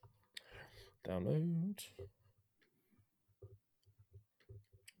 Download.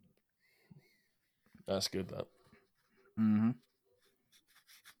 That's good, that. Mm-hmm.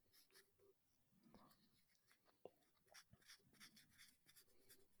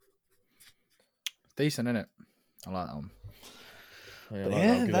 Decent, innit? I like that one. Yeah, But like that.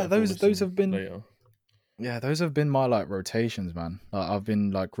 I'll give that a full those listen have been later. yeah, those have been my like rotations, man. Like, I've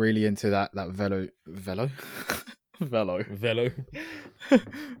been like really into that velo. Velo.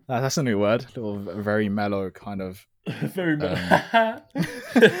 That's a new word. Little very mellow kind of. Very mellow.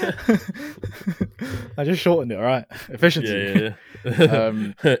 I just shortened it, all right? Efficiency.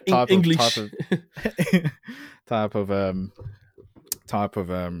 Yeah. English. Type of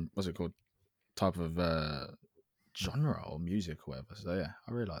what's it called? Type of genre or music or whatever. So yeah,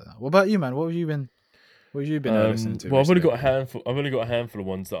 I really like that. What about you, man? What have you been listening to? Well, recently? I've only got a handful of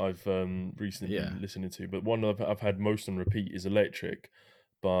ones that I've recently Yeah. been listening to, but one I've had most on repeat is "Electric"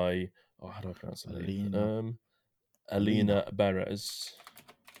 by how do I pronounce her name? Alina Baraz.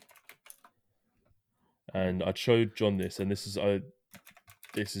 And I showed John this, and this has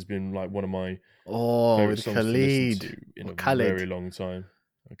been like one of my favorite songs to listen to in a very long time.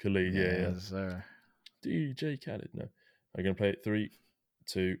 Khalid, yeah. Sir. DJ Khaled. No, I'm gonna play it. 3,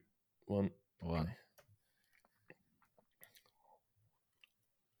 2, 1. One. Okay.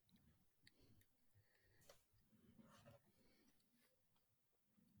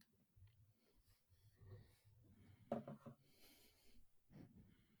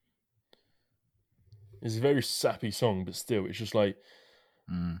 It's a very sappy song, but still, it's just like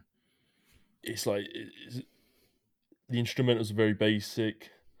it's like the instrumentals are very basic.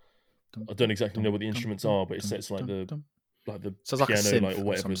 I don't exactly know what the instruments are, but it's like the so it's piano, like a synth like or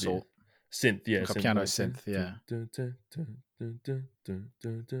whatever. of some sort. Synth, yeah, like a piano synth, yeah.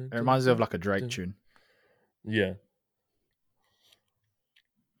 It reminds me of like a Drake tune. Yeah.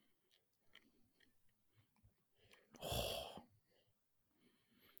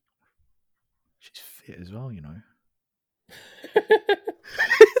 She's fit as well, you know.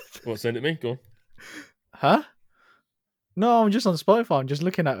 What, send it me? Go on. Huh? No, I'm just on Spotify. I'm just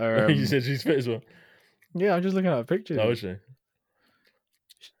looking at her. You said she's fit as well. Yeah, I'm just looking at her pictures. Oh, is she?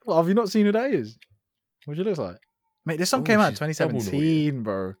 Well, have you not seen who that is? What she looks like? Mate, this song came out in 2017,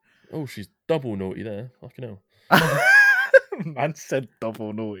 bro. Oh, she's double naughty there. Fucking hell. Man said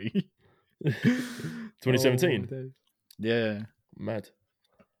double naughty. 2017? Oh, yeah. Mad.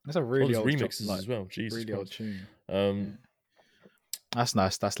 That's a really old remixes as well. Jesus really Christ. old tune. That's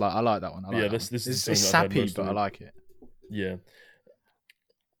nice. That's like, I like that one. I like this is it's sappy, but I like it. Yeah.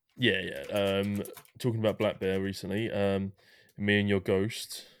 Talking about Black Bear recently. Me and Your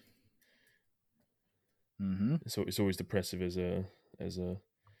Ghost. Mm-hmm. So it's always depressive as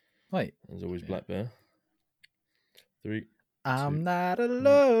always Black Bear. 3. I'm 2, not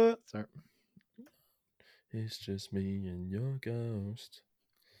alone. Sorry. It's just me and your ghost.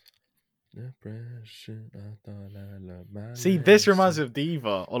 Depression. I thought I loved my See, this reminds me of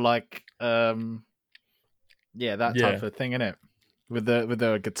Diva, or like, that type of thing, innit? With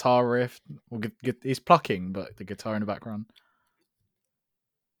the guitar riff, he's plucking, but the guitar in the background.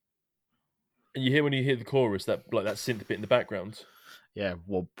 And when you hear the chorus, that synth bit in the background. Yeah,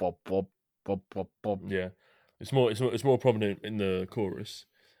 wob wob wob wob wob wob. Yeah, it's more prominent in the chorus,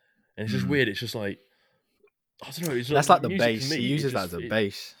 and it's just weird. It's just like, I don't know. That's like the bass. He uses that as a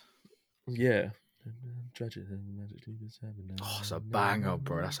bass. Yeah. Oh, it's a banger,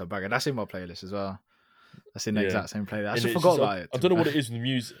 bro. That's a banger. That's in my playlist as well. That's in the exact same playlist. I just forgot about it. I don't know what it is with the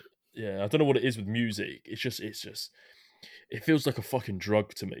music. Yeah, I don't know what it is with music. It's just. It feels like a fucking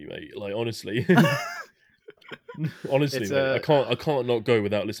drug to me, mate. Like, honestly. Honestly, mate, I can't not go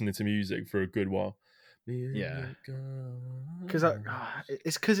without listening to music for a good while. Yeah. Because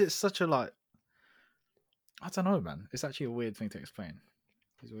it's such a like. I don't know, man. It's actually a weird thing to explain.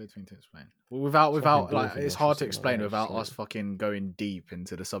 It's a weird thing to explain. Well, without like, it's hard to explain without us fucking going deep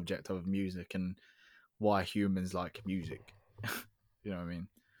into the subject of music and why humans like music. You know what I mean?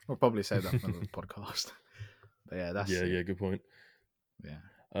 We'll probably say that on the podcast. But yeah, that's good point. Yeah.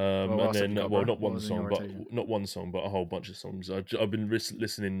 And then not one song, but a whole bunch of songs. I've been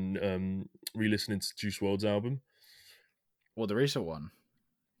re-listening to Juice WRLD's album. Well, the recent one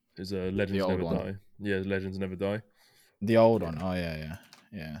is Legends Never Die. Yeah, Legends Never Die. The old one. Oh yeah,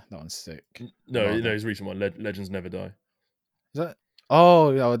 that one's sick. No, his recent one, Legends Never Die. Is that?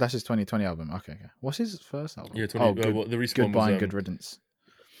 Oh, yeah, that's his 2020 album. Okay. What's his first album? Yeah, Oh, good. the recent one Goodbye was and Good Riddance.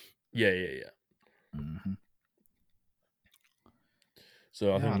 yeah. Mm-hmm. So I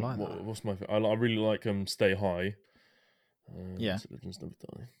Yeah, I think like that. what's my I really like Stay High. Yeah. Legends Never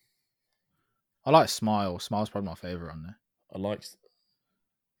Die. I like Smile. Smile's probably my favorite on there. I like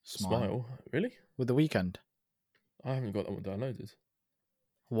Smile. Really? With The Weeknd. I haven't got that one downloaded.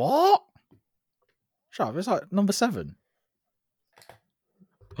 What? Shut up. It's like number 7.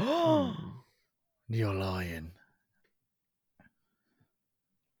 You're lying.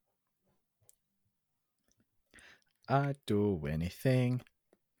 I'd do anything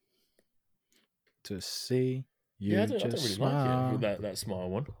to see you I don't just really smile. like it. That Smile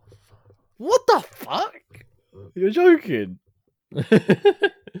one. What the fuck? You're joking. What?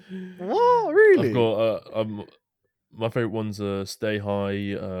 Really? I've got my favorite ones are Stay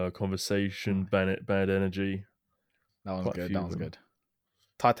High, Conversation, Bad Energy. That one's Quite a good. few That of one's them. good.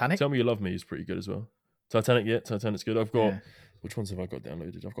 Titanic? Tell Me You Love Me is pretty good as well. Titanic, Titanic's good. I've got Yeah. which ones have I got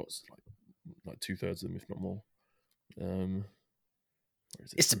downloaded? I've got like 2/3 of them, if not more. Where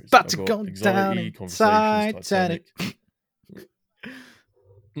is it? It's Where is it? about I've to got go down in Conversations, Titanic.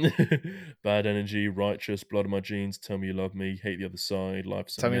 Bad Energy, Righteous, Blood on My Jeans, Tell Me You Love Me, Hate the Other Side,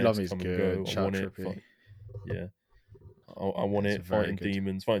 Life's a Tell Me You Love Mess, Me is Come and good. Go, I Shout Want It. Trippy. Yeah, I Want It's It. very Fighting good.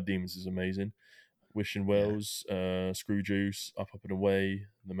 Demons. Fighting Demons is amazing. Wishing Wells, Screw Juice, Up and Away,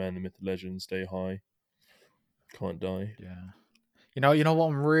 The Man, the Myth, the Legend, Stay High, Can't Die. Yeah. You know what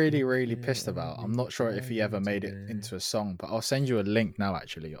I'm really pissed about? I'm not sure if he ever made it into a song, but I'll send you a link now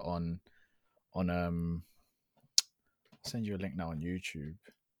actually on send you a link now on YouTube.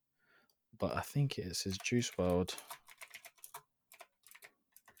 But I think it's his Juice WRLD.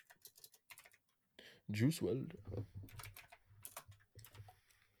 Juice WRLD.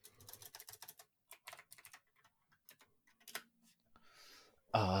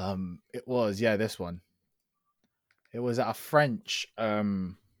 It was this one. It was at a French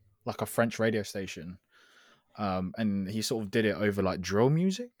like a French radio station. And he sort of did it over like drill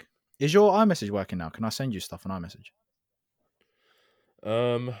music. Is your iMessage working now? Can I send you stuff on iMessage?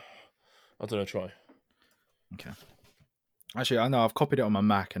 I don't know. Try. Okay. Actually, I know I've copied it on my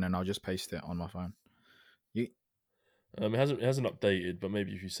Mac and then I'll just paste it on my phone. It hasn't updated, but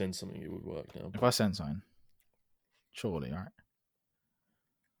maybe if you send something, it would work now. If I send something, surely, right?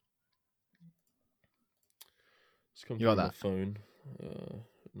 It's come You through got on my that? phone.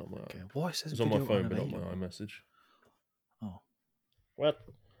 Not my. Okay. Why it says It's on my video phone, but not my unavailable? iMessage. Oh, What?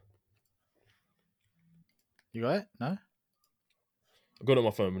 you got it? No. I got it on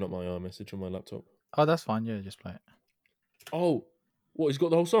my phone, but not my iMessage on my laptop. Oh, that's fine. Yeah, just play it. Oh, what? He's got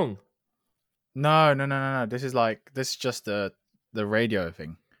the whole song. No. This is just the radio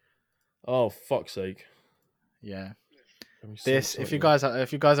thing. Oh, fuck's sake! Yeah. Let me see This, if you guys don't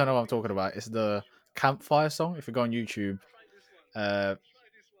know what I'm talking about, it's the Campfire song. If you go on YouTube,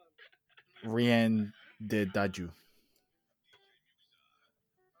 Rien de Daju.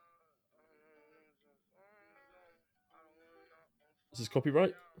 Is this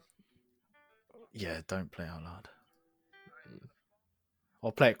copyright? Yeah, don't play it out loud.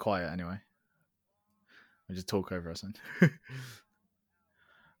 I'll play it quiet anyway. I'll just talk over us. I've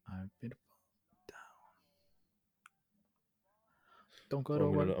been down. Don't go to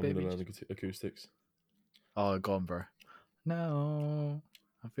work, I'm baby. gonna learn the acoustics. Oh, go on, bro. No,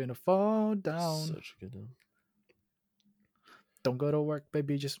 I'm finna fall down. Such a good one. Don't go to work,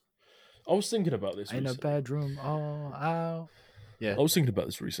 baby. Just I was thinking about this in recently. a bedroom all out. Yeah. I was thinking about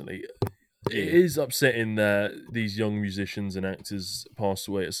this recently. It is upsetting that these young musicians and actors pass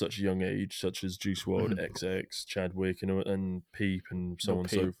away at such a young age, such as Juice WRLD, XX, Chadwick, and Peep, and so on and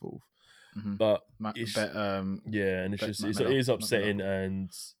so forth. Mm-hmm. But and it's just it is upsetting,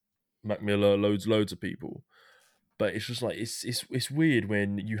 and Mac Miller, loads of people. But it's just like it's weird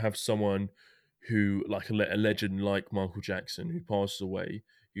when you have someone who, like a legend like Michael Jackson, who passes away,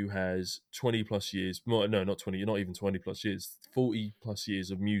 who has 20 plus years, no, not 20, not even 20 plus years, 40 plus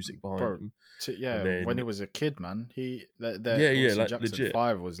years of music behind him. When he was a kid, man, like Jackson legit.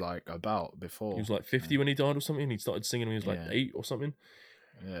 5 was like about before. He was like 50 when he died or something. He started singing when he was like 8 or something.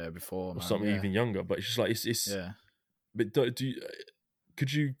 Yeah, before, or something even younger. But it's just like it's. Yeah. But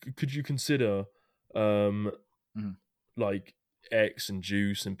could you consider like X and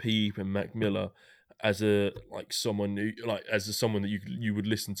Juice and Peep and Mac Miller as someone that you would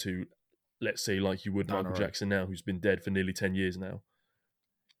listen to, let's say like you would Michael Jackson now, who's been dead for nearly 10 years now?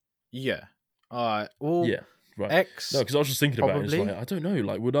 Yeah. All right. Well, yeah. Right. X. No, because I was just thinking probably. about it. It's like, I don't know.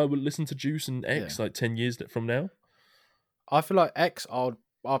 Like, would I listen to Juice and X like 10 years from now? I feel like X.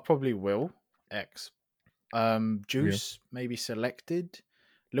 I probably will X, Juice maybe selected.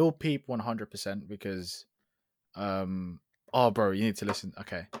 Lil Peep 100% because oh bro, you need to listen.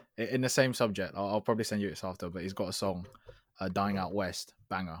 Okay, in the same subject, I'll probably send you this after, but he's got a song, "Dying Out West,"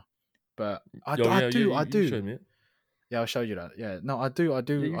 banger. But I You do. showed me it. Yeah, I'll show you that. Yeah, no, I do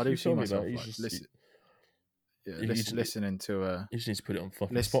see told me myself about it. like You just listening to you just need to put it on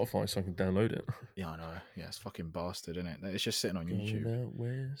fucking listen. Spotify so I can download it. Yeah, I know. Yeah, it's fucking bastard, isn't it? It's just sitting on Going YouTube. out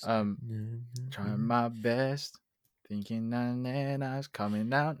west. Trying my best, thinking that I was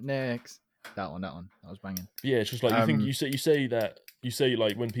coming out next. That one. That was banging. Yeah, it's just like you think you say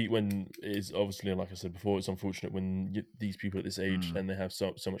like when it is obviously, like I said before, it's unfortunate when these people at this age and they have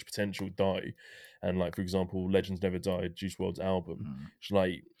so much potential die, and like for example, Legends Never Die, Juice WRLD's album. It's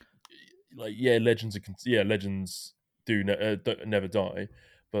like yeah, legends do never die,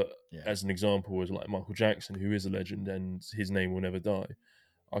 but as an example, as like Michael Jackson, who is a legend and his name will never die.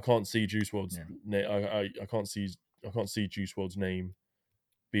 I can't see Juice WRLD's I can't see Juice WRLD's name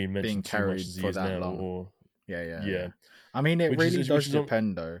being mentioned too much as he is now. Long. Or yeah. I mean, it really does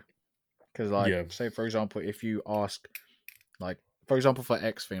depend though, because like, say for example, if you ask, like, for example, for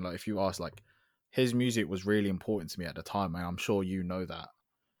X thing, like if you ask, like, his music was really important to me at the time, and I'm sure you know that.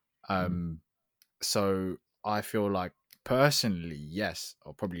 So I feel like personally, yes,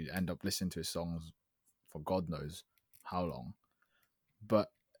 I'll probably end up listening to his songs for God knows how long,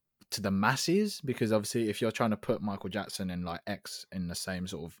 but to the masses, because obviously if you're trying to put Michael Jackson and like X in the same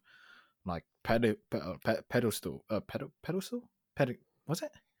sort of like pedestal, what's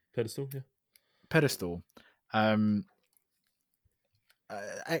it? Pedestal, yeah. Pedestal.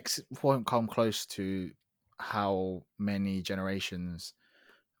 X won't come close to how many generations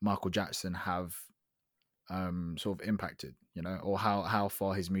Michael Jackson have sort of impacted, you know, or how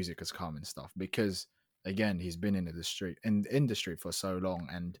far his music has come and stuff, because again, he's been in the industry for so long,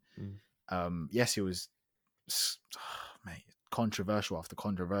 and yes, he was mate, controversial after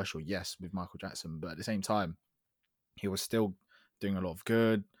controversial, yes, with Michael Jackson, but at the same time, he was still doing a lot of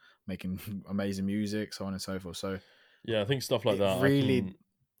good, making amazing music, so on and so forth. So yeah, I think stuff like that really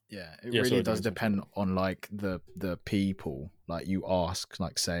really does depend on like the people, like you ask,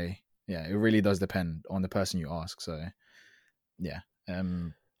 like say, yeah, it really does depend on the person you ask. So yeah,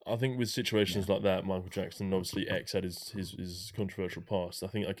 I think with situations like that, Michael Jackson, obviously X had his controversial past. I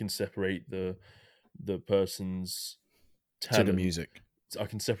think I can separate the person's talent to the music. I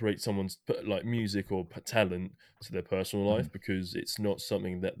can separate someone's like music or talent to their personal life, because it's not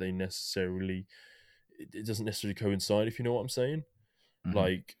something that they necessarily. It doesn't necessarily coincide, if you know what I'm saying.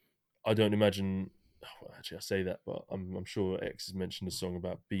 Like, I don't imagine. Well, actually, I say that, but I'm sure X has mentioned a song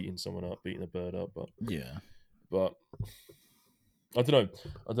about beating someone up, beating a bird up, but I don't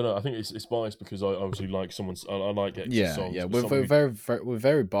know. I think it's biased because I obviously like someone's. I like X's songs. Yeah. We're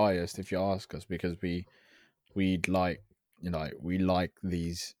very biased if you ask us, because we like, you know, we like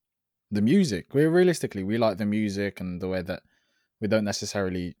the music. We like the music and the way that we don't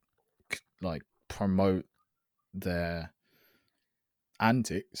necessarily like promote their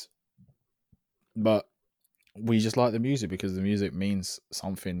antics, but we just like the music because the music means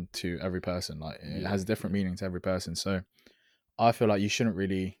something to every person. Like it has different meaning to every person. So I feel like you couldn't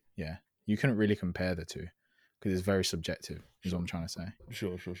really compare the two, because it's very subjective, is what I'm trying to say.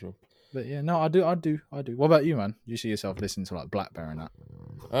 Sure. But yeah, no, I do. What about you, man? Do you see yourself listening to like Black Bear and that?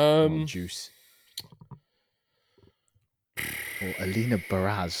 Or Juice? Or Alina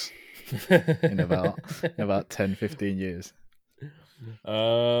Baraz in about 10, 15 years?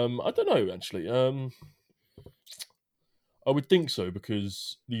 I don't know, actually. I would think so,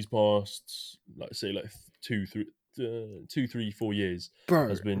 because these past, like say, like 2, 3, 4 years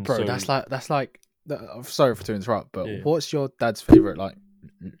has been so... that's like. Sorry to interrupt, but what's your dad's favorite like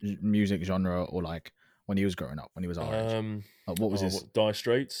music genre, or like when he was growing up, when he was our age? Like, what was his? Dire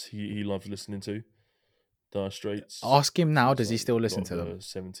Straits. He loved listening to Dire Straits. Ask him now. Does he still listen to them?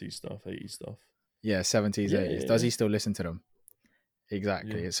 70s stuff, 80s stuff. Yeah, 70s, 80s. Does he still listen to them?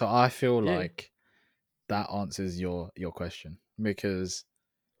 Exactly. So I feel like that answers your question, because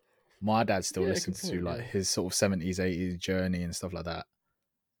my dad still listens to like his sort of 70s, 80s journey and stuff like that.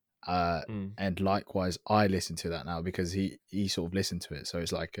 And likewise, I listen to that now because he sort of listened to it. So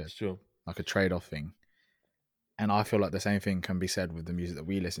it's like a trade-off thing. And I feel like the same thing can be said with the music that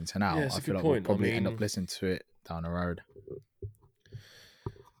we listen to now. I feel like we'll probably end up listening to it down the road.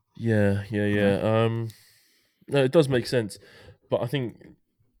 Yeah. No, it does make sense, but I think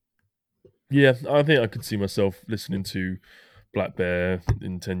I could see myself listening to Black Bear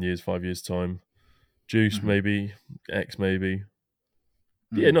in 10 years, 5 years time. Juice maybe, X maybe.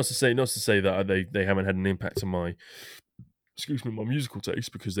 Yeah, not to say that they haven't had an impact on my excuse me, my musical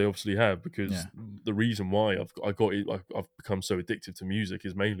taste, because they obviously have. Because Yeah. the reason why I've become so addicted to music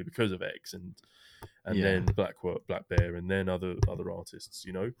is mainly because of X and Yeah. then Black Bear, and then other artists.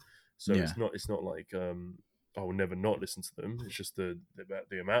 So Yeah. it's not like I will never not listen to them. It's just the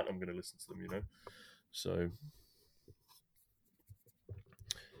amount I'm going to listen to them. So,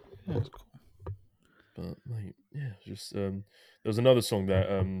 Yeah, that's cool. but mate, yeah, just there was another song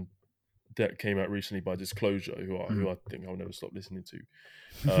that came out recently by Disclosure, who I think I'll never stop listening to,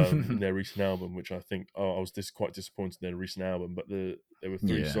 in their recent album, which I think I was quite disappointed in their recent album. But there were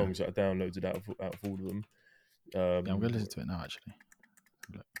 3 Yeah. songs that I downloaded out of all of them. Yeah, I'm gonna listen to it now. Actually,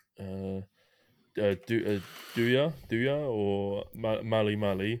 Duya or Mali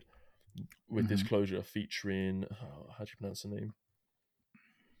Mali with Disclosure featuring how do you pronounce the name?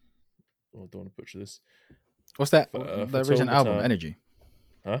 Oh, I don't want to butcher this. What's that? Their recent album, Energy.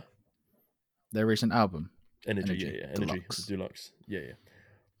 Huh? Their recent album, Energy. Yeah, Energy Deluxe. Yeah.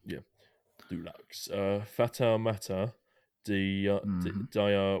 Deluxe. Fatal Mata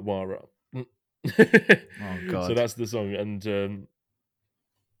Dayawara. Oh God! So that's the song, and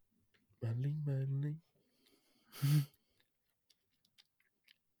Mali.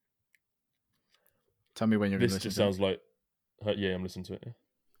 Tell me when you're going to This listen just to sounds like, yeah, I'm listening to it. it.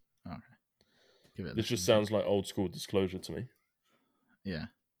 Okay. Give it a This just listen. sounds like old school Disclosure to me. Yeah.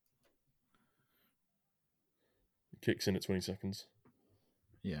 It kicks in at 20 seconds.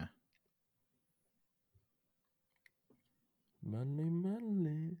 Yeah.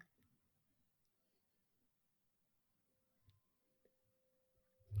 Mali.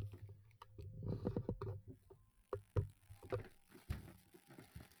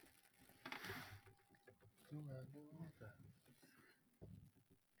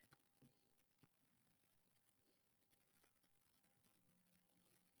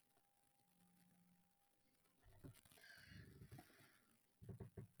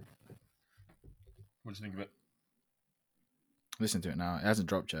 What do you think of it? Listen to it now. It hasn't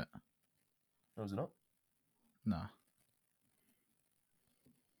dropped yet. Oh, is it not? No.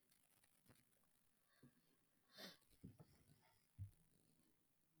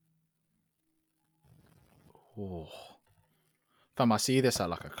 Oh. Fam, I see this at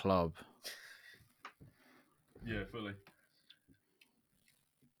like a club. Yeah, fully.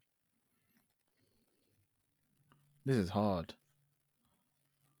 This is hard.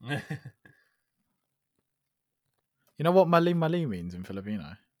 You know what mali mali means in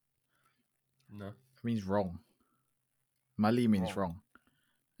Filipino? No. It means wrong. Mali means wrong.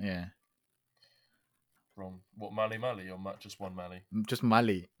 Yeah. Wrong. What, Mali or just one Mali? Just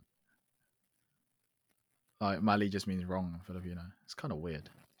mali. Like mali just means wrong in Filipino. It's kind of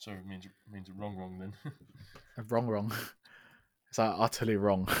weird. So it means wrong then. Wrong. It's like utterly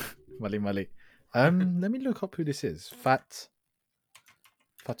wrong. Mali mali. Let me look up who this is.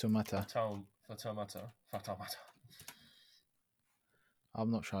 Fatumata. Fatal Mata. I'm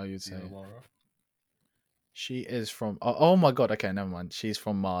not sure how you'd say it. Dayawara. She is from... Oh my God. Okay, never mind. She's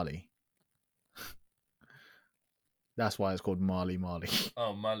from Mali. That's why it's called Mali.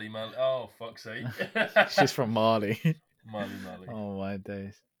 Oh, Mali. Oh, fuck's sake. She's from Mali. Mali. Oh my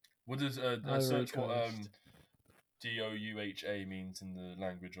days. What does search what DOUHA means in the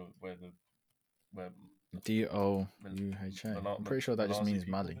language of where DOUHA. I'm pretty sure that just means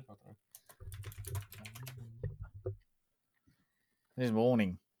Mali. It's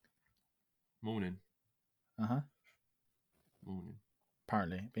morning. Morning. Uh-huh. Morning.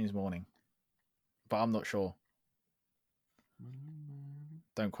 Apparently, it means morning. But I'm not sure.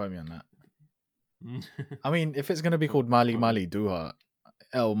 Don't quote me on that. I mean, if it's going to be called Mali Duha,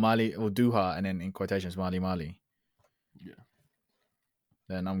 Mali or Duha, and then in quotations Mali. Yeah.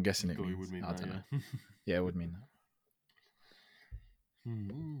 Then I'm guessing it Would means mean I that, don't know. yeah. Yeah, it would mean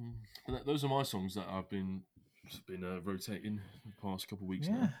that. Those are my songs that I've been rotating the past couple of weeks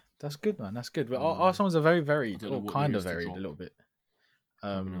Yeah, now. that's good, man. That's good. But our songs are very varied, or kind of lyrics to varied drop a little bit.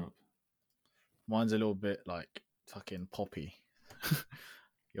 coming up. Mine's a little bit like fucking poppy.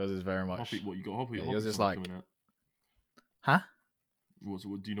 Yours is very much. Hoppy, what you got? Hoppy. Yeah, Hoppy yours is songs like, coming out. huh? What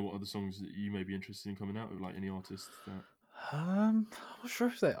do you know? What other songs that you may be interested in coming out? Of, like any artists that? I'm not sure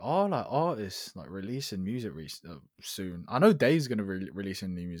if there are like artists like releasing music soon. I know Dave's gonna be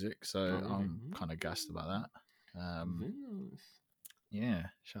releasing new music, so I'm kind of gassed about that. Yeah,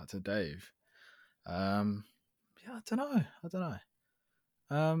 shout out to Dave. Yeah, I don't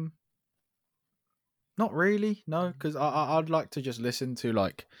know. Not really, no, because I'd like to just listen to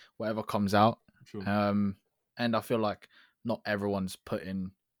like whatever comes out. Sure. And I feel like not everyone's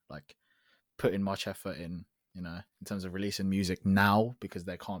putting much effort in you know, in terms of releasing music now, because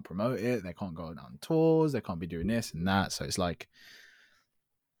they can't promote it, they can't go on tours, they can't be doing this and that. So it's like,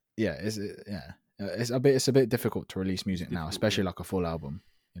 yeah, it's a bit difficult to release music now, especially like a full album,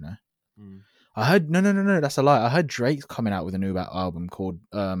 you know. I heard no, that's a lie. I heard Drake's coming out with a new album called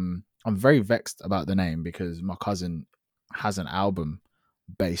I'm very vexed about the name because my cousin has an album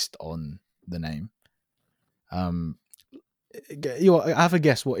based on the name. I have a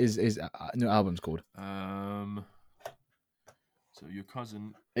guess. What is new album's called? So your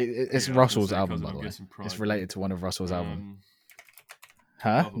cousin. It's Russell's album, by the way. It's related to one of Russell's album.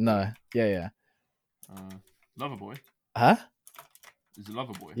 Huh? Loverboy. No. Yeah. Loverboy. Huh? Is it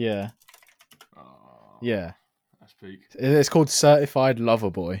Loverboy? Yeah. Yeah. That's peak. It's called Certified Lover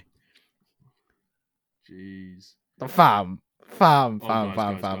Boy. Jeez. Fam.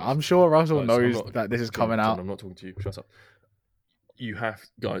 I'm sure Russell knows that this is coming out. I'm not talking to you. Shut up. You have,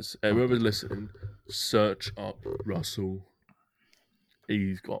 guys, whoever's listening, search up Russell.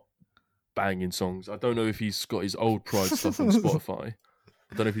 He's got banging songs. I don't know if he's got his old Pride stuff on Spotify.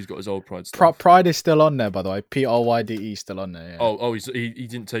 I don't know if he's got his old Pride stuff. Pride is still on there, by the way. Pryde still on there. Yeah. He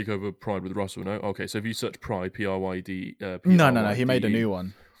didn't take over Pride with Russell, no? Okay, so if you search Pride, Pryd. No, he made a new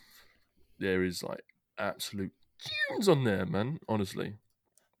one. There is like absolute tunes on there, man. Honestly,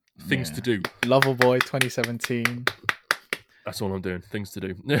 things to do. Loverboy 2017. That's all I'm doing. Things to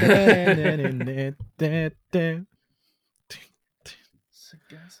do.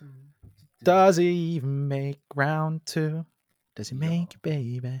 Does he even make round two? Does he make a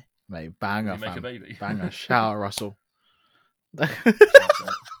baby? Mate, banger, Does he make a baby? Banger. Shout out, Russell. Does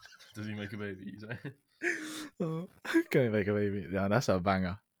he make a baby? Can he make a baby? Yeah, that's a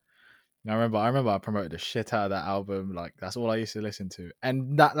banger. I remember I promoted the shit out of that album. Like, that's all I used to listen to.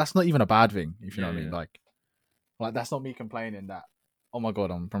 And that's not even a bad thing, if you know what I mean. Like that's not me complaining that, oh my God,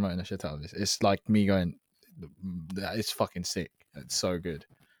 I'm promoting the shit out of this. It's like me going, it's fucking sick. It's so good.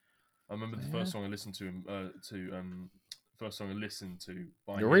 I remember the first song I listened to first song I listened to.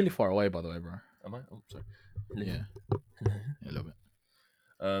 You're really far away, by the way, bro. Am I? Oh, sorry. Yeah. A little bit.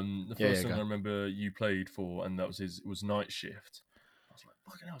 The first song I remember you played for, and that was Night Shift. I was like,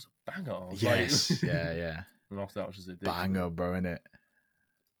 fucking hell, it's a banger. Yes. Yeah. And after that, was just a banger, bro, innit?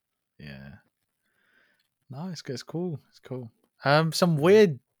 Yeah. No, it's good. It's cool. It's cool. Some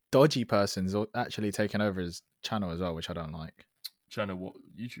weird, dodgy persons actually taking over his channel as well, which I don't like. Channel what?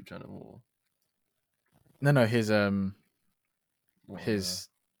 YouTube channel or? No, his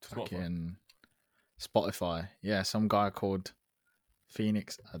fucking Spotify. Yeah, some guy called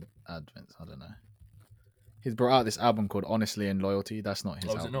Phoenix Advents. I don't know. He's brought out this album called Honestly and Loyalty. That's not his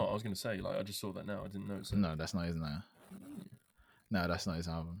album. Is it not? I was going to say, like, I just saw that now. I didn't know. No, that's not his name. No, that's not his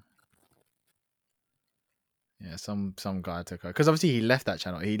album. Yeah, some guy took over. Because obviously he left that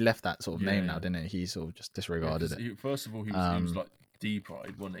channel. He left that sort of name now, didn't he? He sort of just disregarded it. First of all, he was like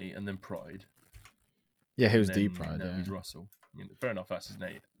D-Pride, wasn't he? And then Pride. Yeah, he was D-Pride. Yeah, he's Russell. I mean, fair enough, that's his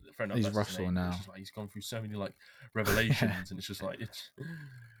name. Fair enough, he's that's Russell his name. now. It's just like, he's gone through so many like revelations, and it's just like it's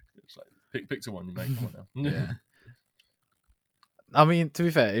like pick to one, you mate. Come on now. Yeah. I mean, to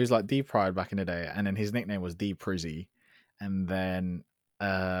be fair, he was like D-Pride back in the day, and then his nickname was D-Prizzy, and then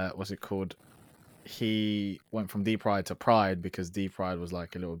what's it called? He went from D-Pride to Pride because D-Pride was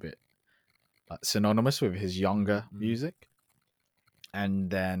like a little bit like synonymous with his younger music, and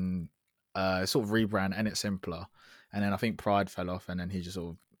then sort of rebrand and it's simpler, and then I think Pride fell off, and then he just sort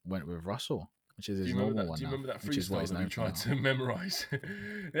of went with Russell, which is his normal one. Do you remember that which is what freestyle that we tried to memorize?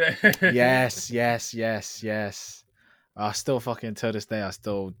 Yes. I still fucking to this day I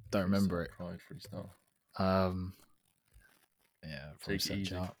still don't remember it. Pride freestyle. Yeah, take it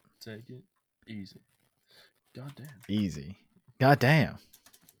easy. Take it easy. Goddamn. Easy. Goddamn.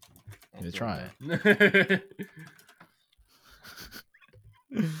 You try it.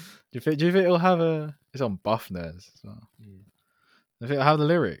 Do you think it'll have a? It's on Buff Nerds as well. Yeah. Do you think it'll have the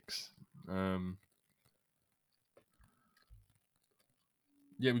lyrics?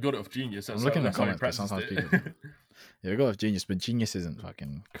 Yeah, we got it off Genius. I'm looking at the comments, but sometimes people. Yeah, we got it off Genius, but Genius isn't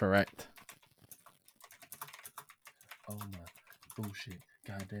fucking correct. Oh my bullshit!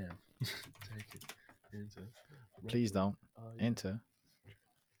 Goddamn! Take it. Enter. Please don't enter.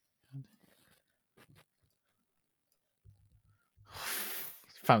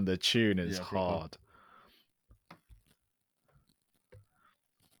 Found the tune is hard.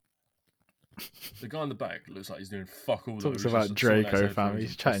 The guy in the back looks like he's doing fuck all. Talks about Draco, fam.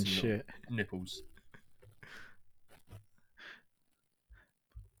 He's chatting shit. Nipples.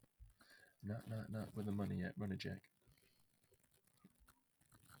 No, with the money yet. Run a jack.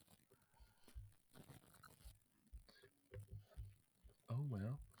 Oh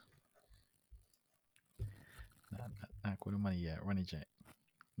well. knock with the money yet. Ronnie Jack.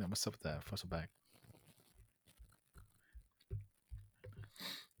 No, what's up there? Fossil bag.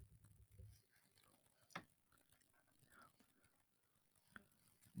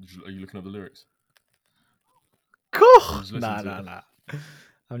 Are you looking up the lyrics? Cool. just listening to Nah.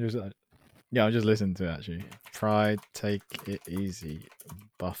 I'm just listening to it actually. Pride, take it easy,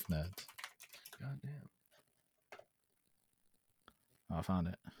 buff nerd. God damn. Oh, I found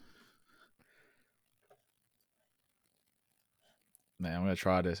it. Man, I'm gonna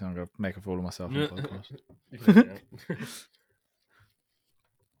try this. I'm gonna make a fool of myself on the podcast.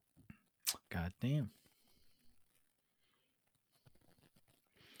 God damn.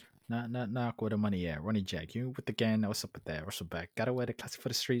 Knock with the money, yeah. Ronnie Jack, you with the gang. What's up with that? What's up back? Gotta wear the classic for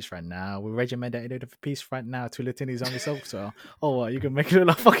the streets right now. We're regimented for peace right now. Two Latinis on the sofa. Oh, what? You can make it look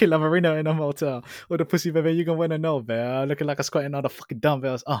like fucking Lavarino in a motel. With the pussy, baby, you can win a Nobel. Looking like a squatting on the fucking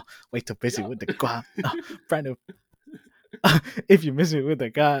dumbbells. Oh, way too busy with the guap. Brand new. If you miss me with the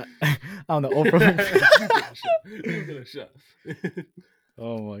guy, I'm the Oprah. You get a shot.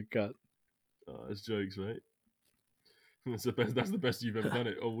 Oh my god. Oh, that's jokes, right? That's the best you've ever done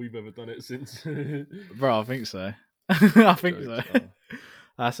it, or we've ever done it since. Bro, I think so. I think Jokes, so.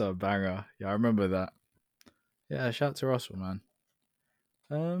 That's a banger. Yeah, I remember that. Yeah, shout out to Russell, man.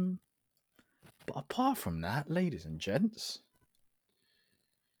 But apart from that, ladies and gents,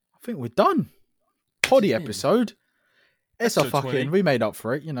 I think we're done. Poddy episode. It's a fucking 20. we made up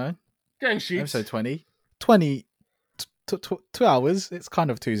for it, you know. Gang sheets. Episode 20. 2 hours. It's kind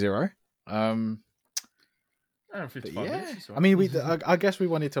of 2-0. Around 55 yeah, minutes. I mean, I guess we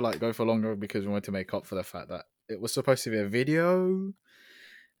wanted to like go for longer because we wanted to make up for the fact that it was supposed to be a video,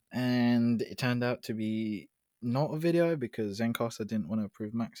 and it turned out to be not a video because Zencastr didn't want to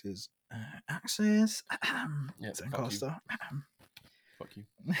approve Max's access. Yeah, Zencastr. Fuck you.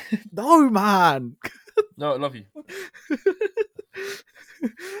 No, man. No, I love you.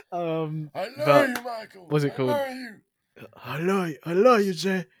 I love you, Michael. What's it called? I love you. I love you,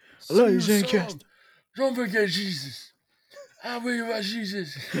 Jay. I love you, Zencastr. Don't forget Jesus. How are you about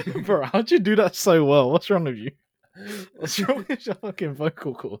Jesus? Bro, how'd you do that so well? What's wrong with you? What's wrong with your fucking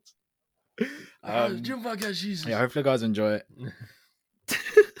vocal cords? Don't forget Jesus. Yeah, hopefully you guys enjoy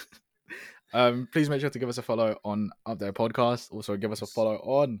it. Please make sure to give us a follow on Up There Podcast. Also, give us a follow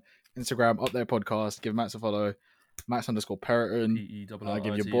on Instagram, Up There Podcast. Give Max a follow, Max_Periton. I'll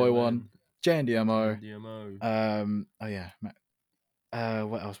give your boy one, JNDMO. Oh yeah.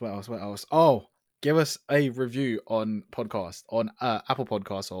 What else? Oh, give us a review on podcast on Apple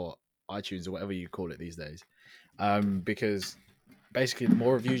Podcasts or iTunes or whatever you call it these days. Because basically, the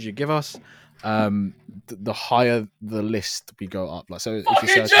more reviews you give us, the higher the list we go up. Like, so if you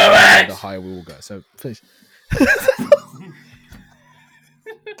search, the higher we will go. So please.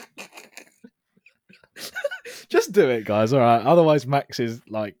 Just do it, guys. All right. Otherwise, Max is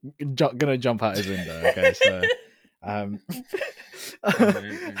like gonna jump out his window. Okay, so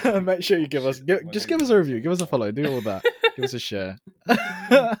make sure you give us just give us a review, give us a follow, do all that, give us a share.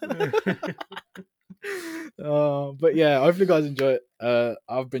 But yeah, hopefully you guys enjoy it.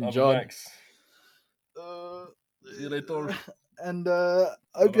 I've been John. See you later. And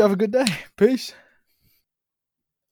hope you have a good day. Peace.